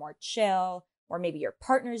usually you're more chill, or maybe your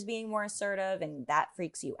partner's being more assertive and that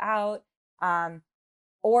freaks you out.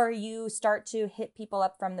 Or you start to hit people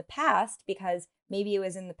up from the past because maybe it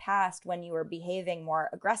was in the past when you were behaving more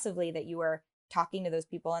aggressively that you were talking to those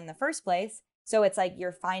people in the first place. So it's like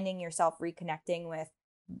you're finding yourself reconnecting with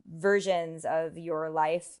versions of your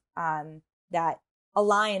life that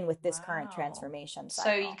align with this current transformation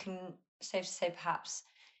cycle. So you can safe to say perhaps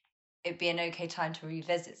it'd be an okay time to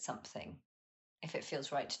revisit something if it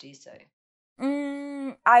feels right to do so.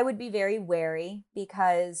 I would be very wary,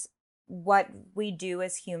 because what we do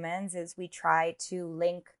as humans is we try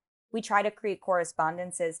to create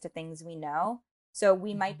correspondences to things we know. So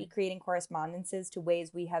we might be creating correspondences to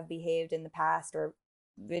ways we have behaved in the past, or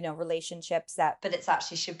relationships that, but it's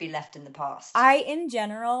actually should be left in the past. In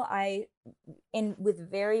general,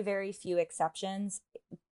 with very, very few exceptions,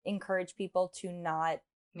 encourage people to not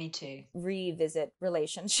Me too. revisit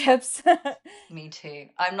relationships. Me too.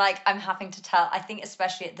 I'm having to tell, I think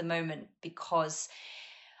especially at the moment, because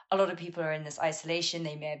a lot of people are in this isolation,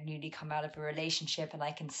 they may have newly come out of a relationship, and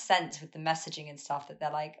I can sense with the messaging and stuff that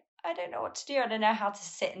they're like, I don't know what to do. I don't know how to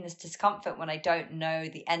sit in this discomfort when I don't know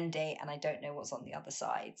the end date and I don't know what's on the other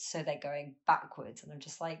side. So they're going backwards, and I'm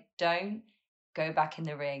just like, don't go back in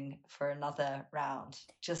the ring for another round.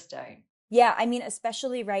 Just don't. Yeah, I mean,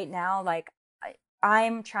 especially right now, like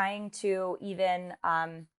I'm trying to even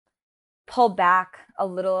pull back a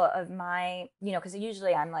little of my, because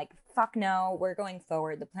usually I'm like, fuck no, we're going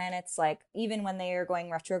forward. The planets, like, even when they are going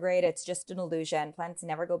retrograde, it's just an illusion. Planets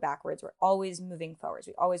never go backwards. We're always moving forwards.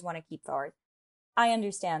 We always want to keep forward. I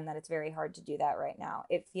understand that it's very hard to do that right now.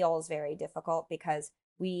 It feels very difficult because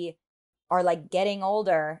we are like getting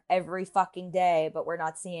older every fucking day, but we're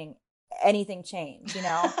not seeing anything change,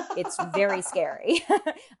 It's very scary.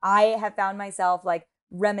 I have found myself like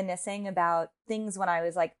reminiscing about things when I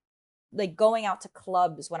was like going out to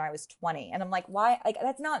clubs when I was 20. And I'm like, why? Like,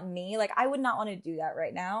 that's not me. Like, I would not want to do that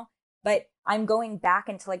right now. But I'm going back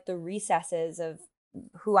into like the recesses of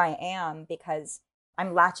who I am, because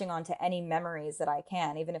I'm latching onto any memories that I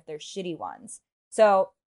can, even if they're shitty ones. So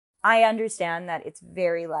I understand that it's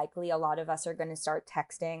very likely a lot of us are going to start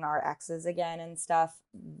texting our exes again and stuff.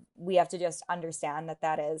 We have to just understand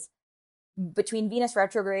that is between Venus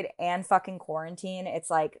retrograde and fucking quarantine. It's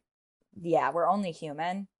like, yeah, we're only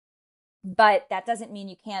human. But that doesn't mean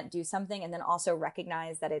you can't do something and then also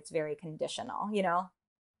recognize that it's very conditional,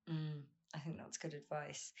 I think that's good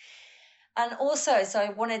advice. And also, so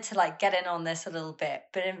I wanted to like get in on this a little bit,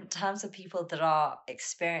 but in terms of people that are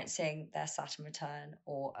experiencing their Saturn return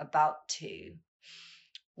or about to,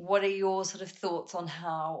 what are your sort of thoughts on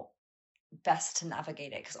how best to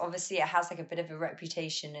navigate it? Because obviously it has like a bit of a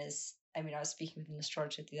reputation as, I mean, I was speaking with an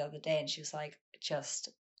astrologer the other day and she was like, it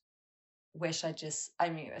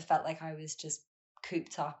felt like I was just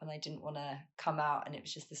cooped up and I didn't want to come out, and it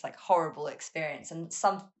was just this like horrible experience. And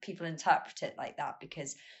some people interpret it like that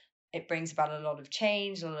because it brings about a lot of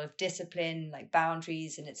change, a lot of discipline, like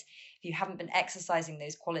boundaries, and it's, if you haven't been exercising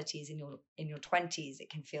those qualities in your 20s, it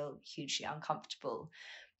can feel hugely uncomfortable.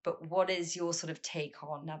 But what is your sort of take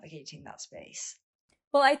on navigating that space?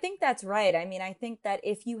 Well, I think that's right. I mean, I think that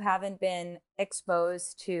if you haven't been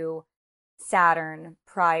exposed to Saturn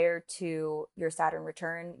prior to your Saturn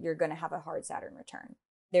return, you're going to have a hard Saturn return.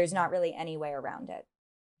 There's not really any way around it.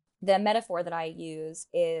 The metaphor that I use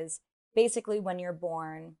is basically when you're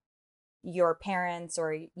born, your parents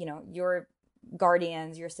or, your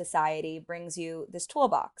guardians, your society brings you this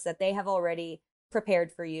toolbox that they have already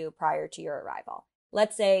prepared for you prior to your arrival.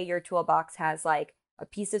 Let's say your toolbox has like a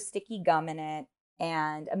piece of sticky gum in it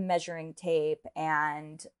and a measuring tape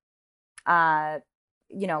and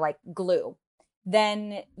like glue.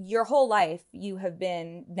 Then your whole life you have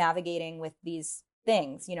been navigating with these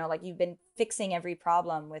things, like you've been fixing every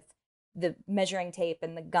problem with the measuring tape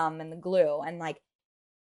and the gum and the glue. And like,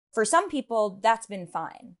 for some people, that's been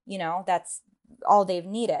fine. That's all they've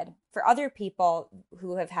needed. For other people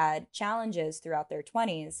who have had challenges throughout their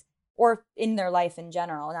 20s or in their life in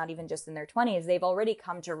general, not even just in their 20s, they've already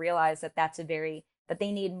come to realize that that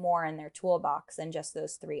they need more in their toolbox than just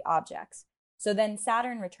those three objects. So then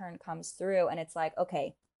Saturn return comes through and it's like,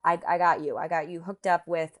 okay, I got you. I got you hooked up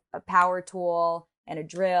with a power tool and a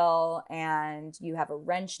drill, and you have a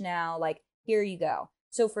wrench now. Like, here you go.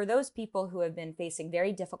 So for those people who have been facing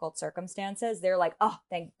very difficult circumstances, they're like, oh,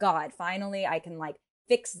 thank God, finally I can like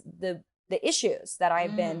fix the issues that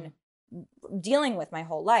I've been dealing with my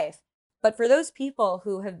whole life. But for those people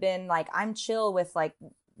who have been like, I'm chill with like,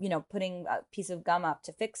 putting a piece of gum up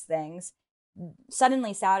to fix things,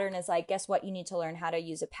 suddenly Saturn is like, guess what? You need to learn how to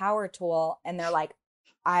use a power tool. And they're like,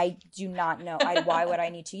 I do not know. Why would I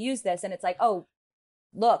need to use this? And it's like, oh,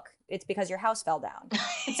 look, it's because your house fell down.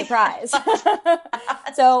 Surprise.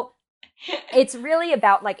 So It's really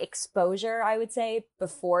about like exposure, I would say,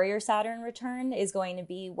 before your Saturn return is going to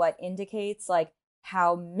be what indicates like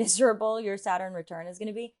how miserable your Saturn return is going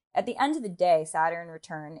to be. At the end of the day, Saturn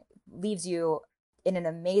return leaves you in an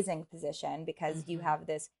amazing position because you Hmm. have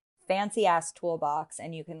this fancy ass toolbox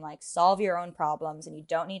and you can like solve your own problems and you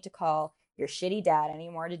don't need to call your shitty dad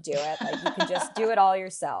anymore to do it. Like you can just do it all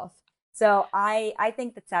yourself. So I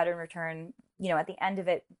think that Saturn return, at the end of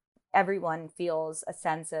it, everyone feels a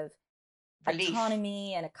sense of Relief.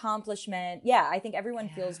 autonomy and accomplishment. Yeah, I think everyone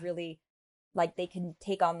feels Yeah. really like they can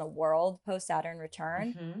take on the world post Saturn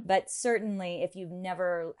return. Hmm. But certainly, if you've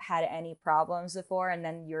never had any problems before and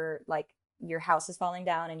then you're like, your house is falling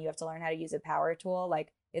down and you have to learn how to use a power tool,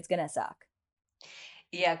 like it's going to suck.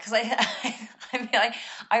 Yeah, because I mean,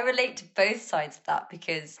 I relate to both sides of that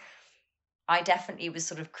because I definitely was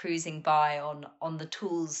sort of cruising by on the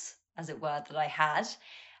tools, as it were, that I had,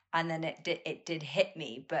 and then it did hit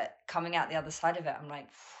me. But coming out the other side of it, I'm like,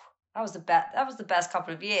 that was the best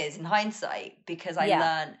couple of years in hindsight because I Yeah.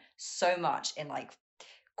 learned so much in like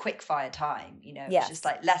quick fire time. It was just Yes.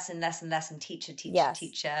 like lesson, lesson, lesson, teacher, teacher, Yes.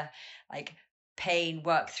 teacher, like pain,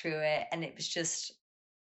 work through it, and it was just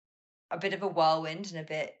a bit of a whirlwind and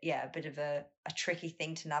a bit of a tricky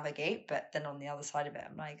thing to navigate. But then on the other side of it,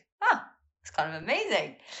 I'm like, it's kind of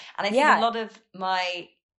amazing. And I think Yeah. a lot of my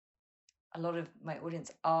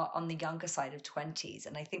audience are on the younger side of 20s.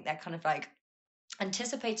 And I think they're kind of like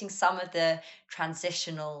anticipating some of the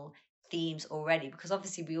transitional themes already, because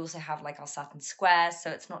obviously we also have like our Saturn squares. So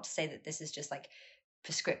it's not to say that this is just like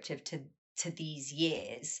prescriptive to these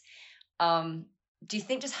years. um, do you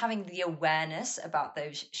think just having the awareness about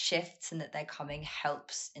those shifts and that they're coming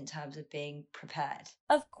helps in terms of being prepared?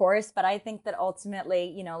 Of course, but I think that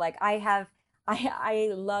ultimately, like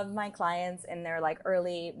I love my clients in their like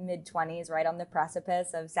early mid 20s, right on the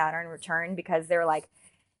precipice of Saturn return, because they're like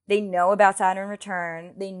they know about Saturn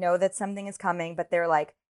return, they know that something is coming, but they're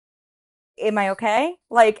like, am I okay?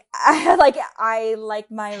 Like I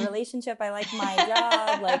like my relationship, I like my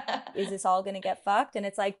job, like is this all going to get fucked? And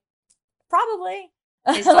it's like probably.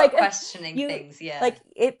 They start Like questioning you things, yeah. like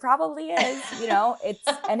it probably is,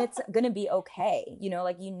 it's going to be okay,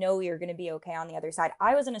 like you're going to be okay on the other side.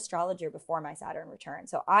 I was an astrologer before my Saturn return,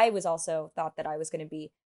 so I was also thought that I was going to be,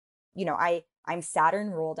 I'm Saturn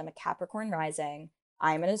ruled, I'm a Capricorn rising,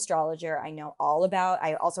 I'm an astrologer, I know all about,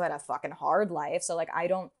 I also had a fucking hard life, so like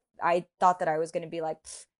I thought that I was going to be like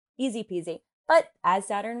easy peasy. But as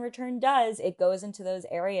Saturn return does, it goes into those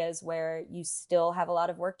areas where you still have a lot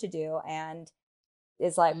of work to do and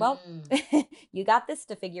is like, well, Mm, you got this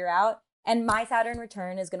to figure out. And my Saturn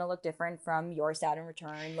return is going to look different from your Saturn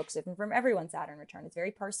return, looks different from everyone's Saturn return. It's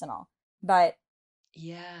very personal. But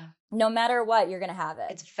yeah, no matter what, you're going to have it.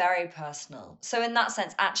 it's very personal. So in that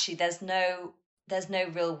sense, actually, there's no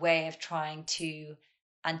real way of trying to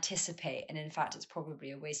anticipate, and in fact it's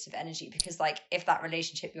probably a waste of energy, because like if that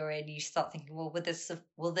relationship you're in, you start thinking, well, will this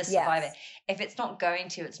survive it? Yes. If it's not going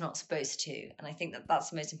to, it's not supposed to. And I think that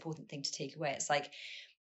that's the most important thing to take away. It's like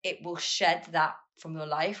it will shed that from your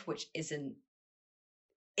life, which isn't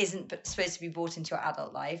supposed to be brought into your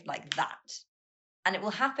adult life like that. And it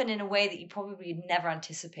will happen in a way that you probably never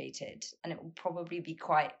anticipated, and it will probably be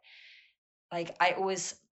quite, like, I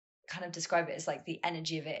always kind of describe it as like the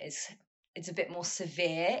energy of it is, it's a bit more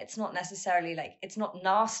severe. It's not necessarily like, it's not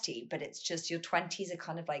nasty, but it's just your 20s are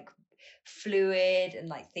kind of like fluid, and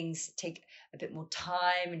like things take a bit more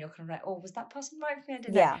time, and you're kind of like, oh, was that person right for me? I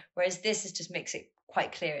don't know. Yeah. Whereas this is just makes it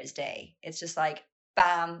quite clear as day. It's just like,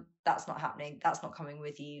 bam, that's not happening. That's not coming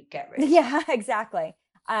with you. Get rid. Yeah, exactly.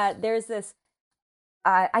 There's this,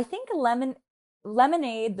 I think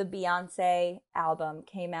Lemonade, the Beyonce album,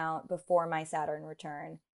 came out before my Saturn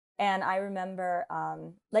return. And I remember,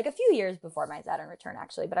 like a few years before my Saturn return,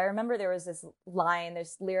 actually, but I remember there was this line,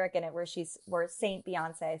 this lyric in it where Saint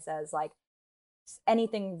Beyonce says, like,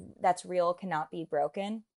 anything that's real cannot be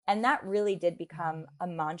broken. And that really did become Mm. a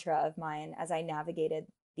mantra of mine as I navigated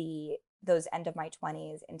those end of my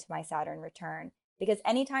 20s into my Saturn return. Because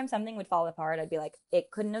anytime something would fall apart, I'd be like,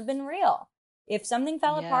 it couldn't have been real. If something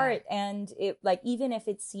fell Yeah. apart and it, like, even if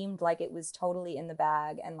it seemed like it was totally in the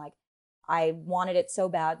bag and like I wanted it so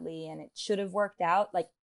badly and it should have worked out, like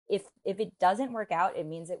if it doesn't work out, it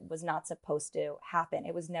means it was not supposed to happen.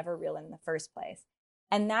 It was never real in the first place.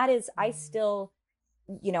 And that is, I Mm. still,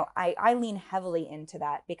 I lean heavily into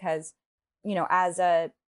that because, as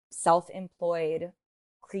a self-employed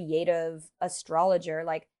creative astrologer,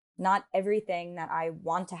 like not everything that I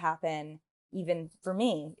want to happen, even for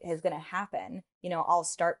me, is going to happen. I'll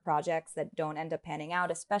start projects that don't end up panning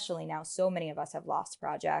out, especially now. So many of us have lost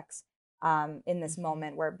projects in this Mhm.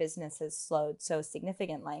 moment where business has slowed so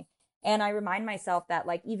significantly. And I remind myself that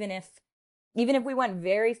like even if we went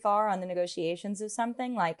very far on the negotiations of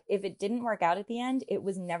something, like if it didn't work out at the end, it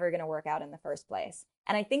was never going to work out in the first place.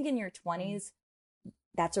 And I think in your 20s,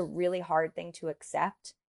 that's a really hard thing to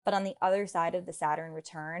accept. But on the other side of the Saturn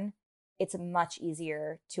return, it's much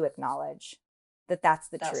easier to acknowledge that that's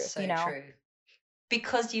the That's truth, so you know? true.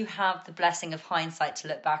 Because you have the blessing of hindsight to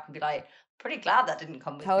look back and be like, pretty glad that didn't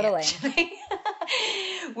come with me, Totally. actually.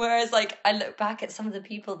 Whereas, like, I look back at some of the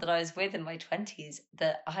people that I was with in my 20s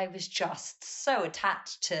that I was just so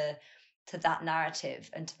attached to that narrative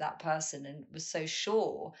and to that person and was so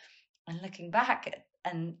sure. And looking back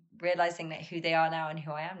and realizing that who they are now and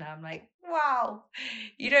who I am now, I'm like, wow,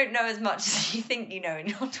 you don't know as much as you think you know in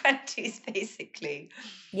your 20s, basically.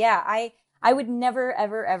 Yeah, I would never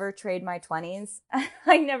ever ever trade my 20s.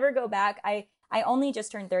 I never go back. I only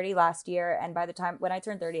just turned 30 last year, and by the time when I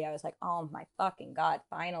turned 30, I was like, "Oh my fucking god,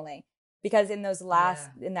 finally." Because in those last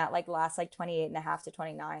Yeah. in that like last like 28 and a half to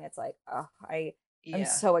 29, it's like, "Oh, I'm Yeah.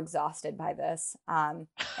 so exhausted by this." And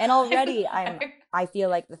already I feel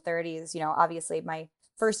like the 30s, you know, obviously my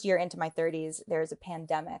first year into my 30s, there's a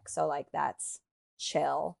pandemic, so like that's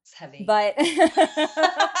chill. It's heavy. But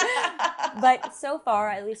but so far,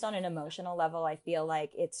 at least on an emotional level, I feel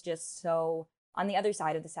like it's just so on the other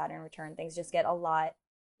side of the Saturn return, things just get a lot,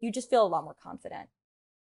 you just feel a lot more confident.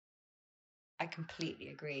 I completely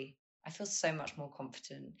agree. I feel so much more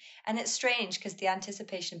confident. And it's strange because the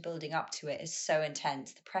anticipation building up to it is so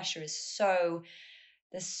intense. The pressure is so,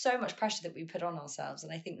 there's so much pressure that we put on ourselves.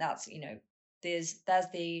 And I think that's, there's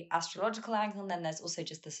the astrological angle, and then there's also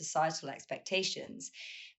just the societal expectations.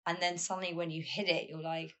 And then suddenly when you hit it, you're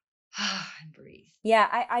like, and breathe. Yeah,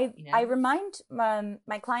 You I know? remind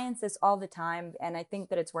my clients this all the time, and I think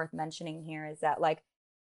that it's worth mentioning here is that like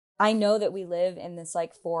I know that we live in this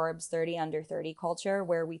like Forbes 30 under 30 culture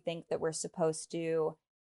where we think that we're supposed to,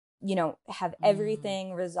 you know, have Mm.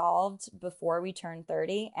 everything resolved before we turn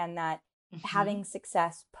 30, and that Hmm. having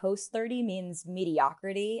success post 30 means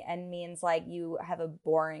mediocrity and means like you have a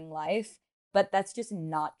boring life. But that's just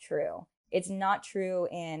not true. It's not true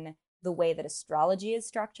in the way that astrology is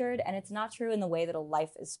structured, and it's not true in the way that a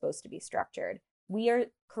life is supposed to be structured. We are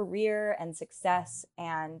career and success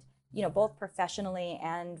and, you know, both professionally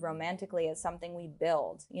and romantically is something we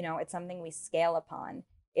build. You know, it's something we scale upon.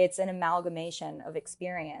 It's an amalgamation of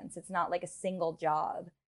experience. It's not like a single job.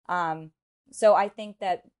 Um, so I think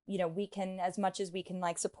that, you know, we can, as much as we can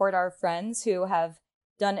like support our friends who have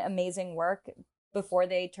done amazing work before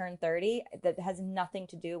they turn 30, that has nothing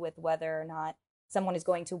to do with whether or not someone is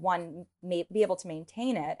going to one be able to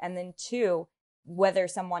maintain it, and then two, whether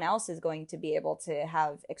someone else is going to be able to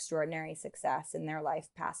have extraordinary success in their life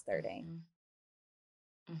past 30. Hmm.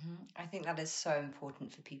 Hmm. I think that is so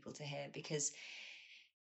important for people to hear because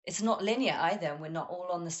it's not linear either, and we're not all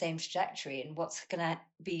on the same trajectory, and what's going to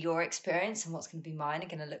be your experience and what's going to be mine are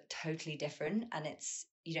going to look totally different. And it's,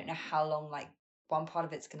 you don't know how long like one part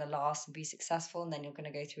of it's going to last and be successful, and then you're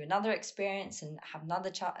going to go through another experience and have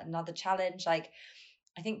another challenge. Like,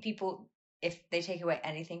 I think people, if they take away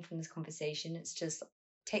anything from this conversation, it's just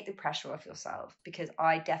take the pressure off yourself, because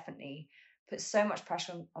I definitely put so much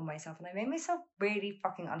pressure on myself, and I made myself really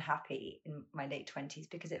fucking unhappy in my late 20s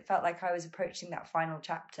because it felt like I was approaching that final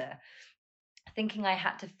chapter thinking I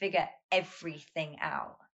had to figure everything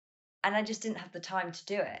out, and I just didn't have the time to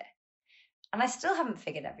do it. And I still haven't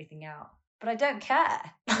figured everything out, but I don't care.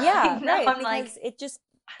 Yeah, Like, now right, I'm like, because it just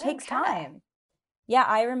I don't takes care. time. Yeah,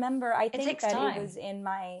 I remember, It takes time.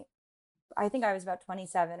 I think I was about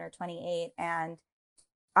 27 or 28, and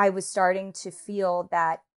I was starting to feel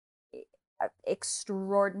that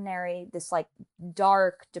extraordinary, this like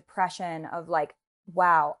dark depression of like,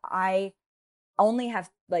 wow, I only have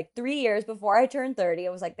like 3 years before I turn 30. It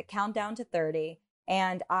was like the countdown to 30.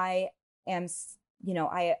 And I am, you know,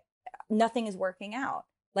 nothing is working out.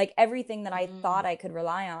 Like everything that I Mm, thought I could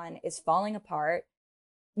rely on is falling apart.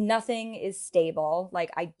 Nothing is stable. Like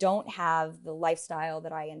I don't have the lifestyle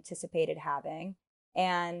that I anticipated having.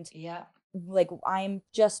 And yeah. like I'm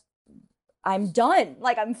done.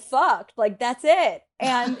 Like I'm fucked. Like that's it.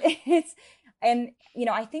 And and you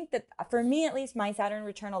know, I think that for me at least, my Saturn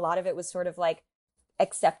return, a lot of it was sort of like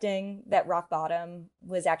accepting that rock bottom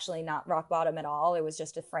was actually not rock bottom at all. It was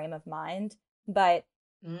just a frame of mind. But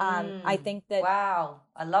I think that Wow.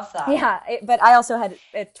 I love that. yeah, but I also had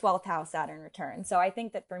a 12th house Saturn return. So I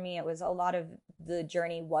think that for me, it was a lot of the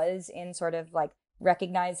journey was in sort of like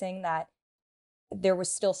recognizing that there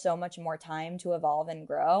was still so much more time to evolve and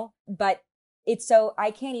grow. But it's so,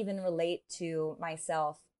 I can't even relate to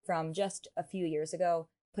myself from just a few years ago,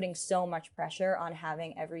 putting so much pressure on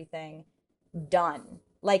having everything done.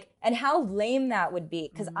 Like, and how lame that would be,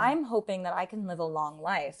 because Mm. I'm hoping that I can live a long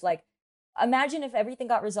life. Like, imagine if everything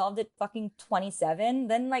got resolved at fucking 27,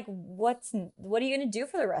 then like what are you going to do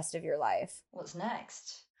for the rest of your life? What's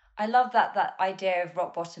next? I love that idea of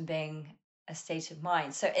rock bottom being a state of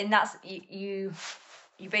mind. So in that, you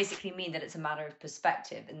basically mean that it's a matter of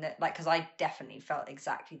perspective, and that, like, because I definitely felt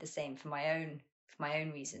exactly the same for my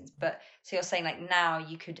own reasons. But so you're saying, like, now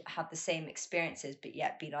you could have the same experiences but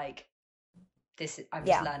yet be like, I'm just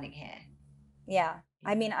Yeah. learning here. Yeah.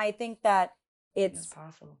 I Yeah. mean, I think that That's it's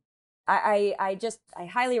powerful. I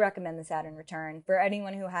highly recommend the Saturn return for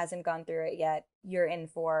anyone who hasn't gone through it yet. You're in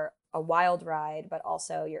for a wild ride, but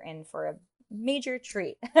also you're in for a major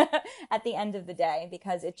treat at the end of the day,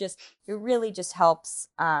 because it really just helps.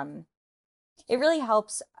 It really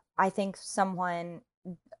helps, I think, someone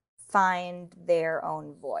find their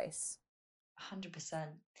own voice.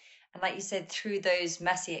 100%. And like you said, through those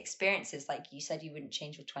messy experiences, like you said, you wouldn't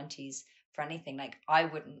change your 20s for anything. Like I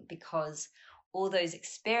wouldn't, because all those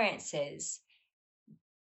experiences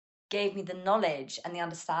gave me the knowledge and the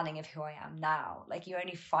understanding of who I am now. Like you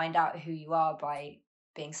only find out who you are by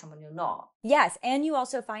being someone you're not. Yes, and you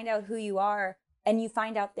also find out who you are, and you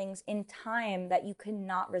find out things in time that you could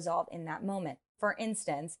not resolve in that moment. For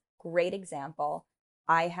instance, great example,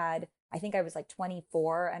 I think I was like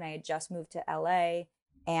 24 and I had just moved to LA,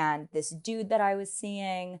 and this dude that I was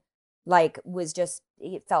seeing like was just,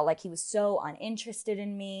 it felt like he was so uninterested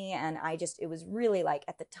in me, and it was really like,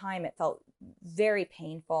 at the time it felt very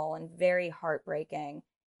painful and very heartbreaking.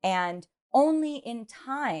 And only in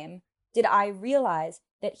time did I realize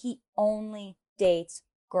that he only dates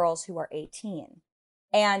girls who are 18.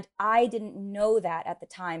 And I didn't know that at the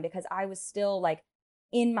time, because I was still like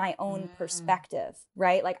in my own perspective,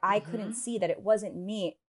 right? Like I couldn't see that it wasn't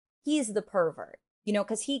me. He's the pervert,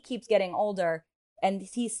 because he keeps getting older and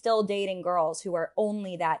he's still dating girls who are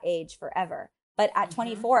only that age forever. But at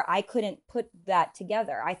 24, I couldn't put that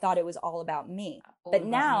together. I thought it was all about me. But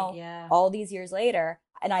now, all these years later,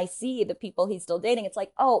 and I see the people he's still dating, it's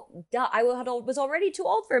like, oh, duh, I was already too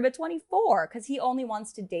old for him at 24, because he only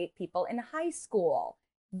wants to date people in high school.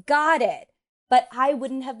 Got it. But I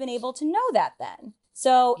wouldn't have been able to know that then.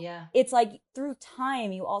 So it's like, through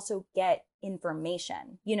time, you also get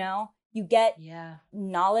information, you get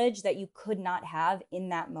knowledge that you could not have in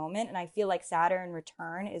that moment. And I feel like Saturn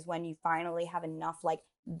return is when you finally have enough like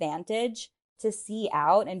vantage to see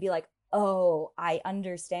out and be like, oh, I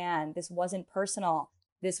understand. This wasn't personal.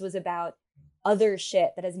 This was about other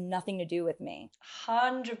shit that has nothing to do with me.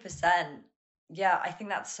 100%. Yeah, I think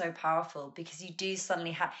that's so powerful, because you do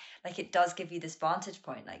suddenly have, like, it does give you this vantage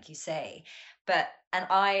point, like you say. And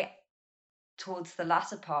I, towards the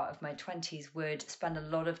latter part of my 20s, would spend a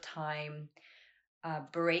lot of time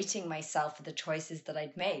berating myself for the choices that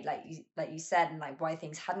I'd made, like you said, and like why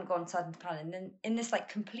things hadn't gone certain to plan, and then in this like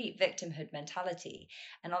complete victimhood mentality.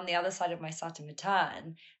 And on the other side of my Saturn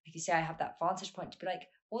return, like you say, I have that vantage point to be like,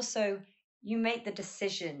 also, you make the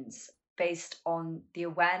decisions based on the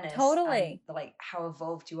awareness and the, like, how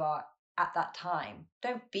evolved you are at that time.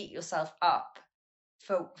 Don't beat yourself up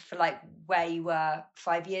for like where you were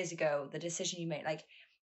 5 years ago, the decision you made. Like,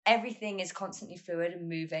 everything is constantly fluid and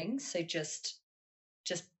moving, so just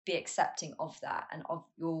be accepting of that and of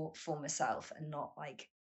your former self, and not like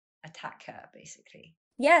attack her, basically.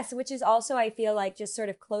 Yes, which is also, I feel like, just sort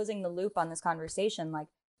of closing the loop on this conversation. Like,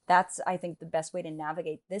 that's, I think, the best way to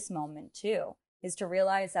navigate this moment too, is to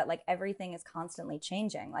realize that like everything is constantly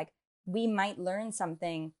changing. Like, we might learn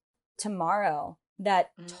something tomorrow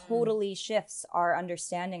that totally shifts our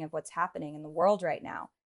understanding of what's happening in the world right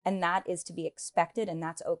now. And that is to be expected, and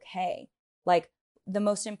that's okay. Like, the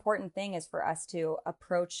most important thing is for us to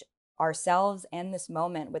approach ourselves and this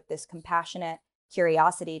moment with this compassionate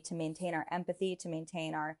curiosity, to maintain our empathy, to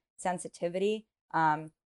maintain our sensitivity,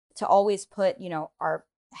 to always put, our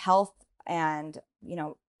health and,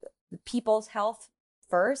 people's health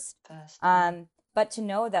first. But to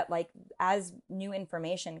know that, like, as new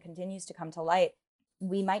information continues to come to light,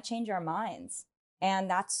 we might change our minds, and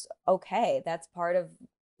that's okay. That's part of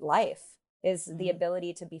life, is the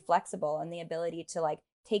ability to be flexible and the ability to like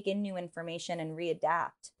take in new information and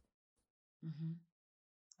readapt.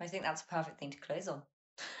 I think that's a perfect thing to close on.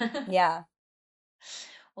 Yeah.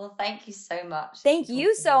 Well, thank you so much. Thank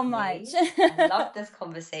you so much. I love this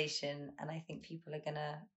conversation, and I think people are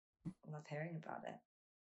gonna love hearing about it.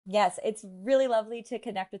 Yes, it's really lovely to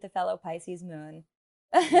connect with a fellow Pisces moon.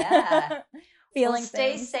 Yeah. Feeling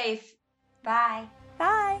stay safe. Bye.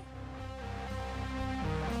 Bye.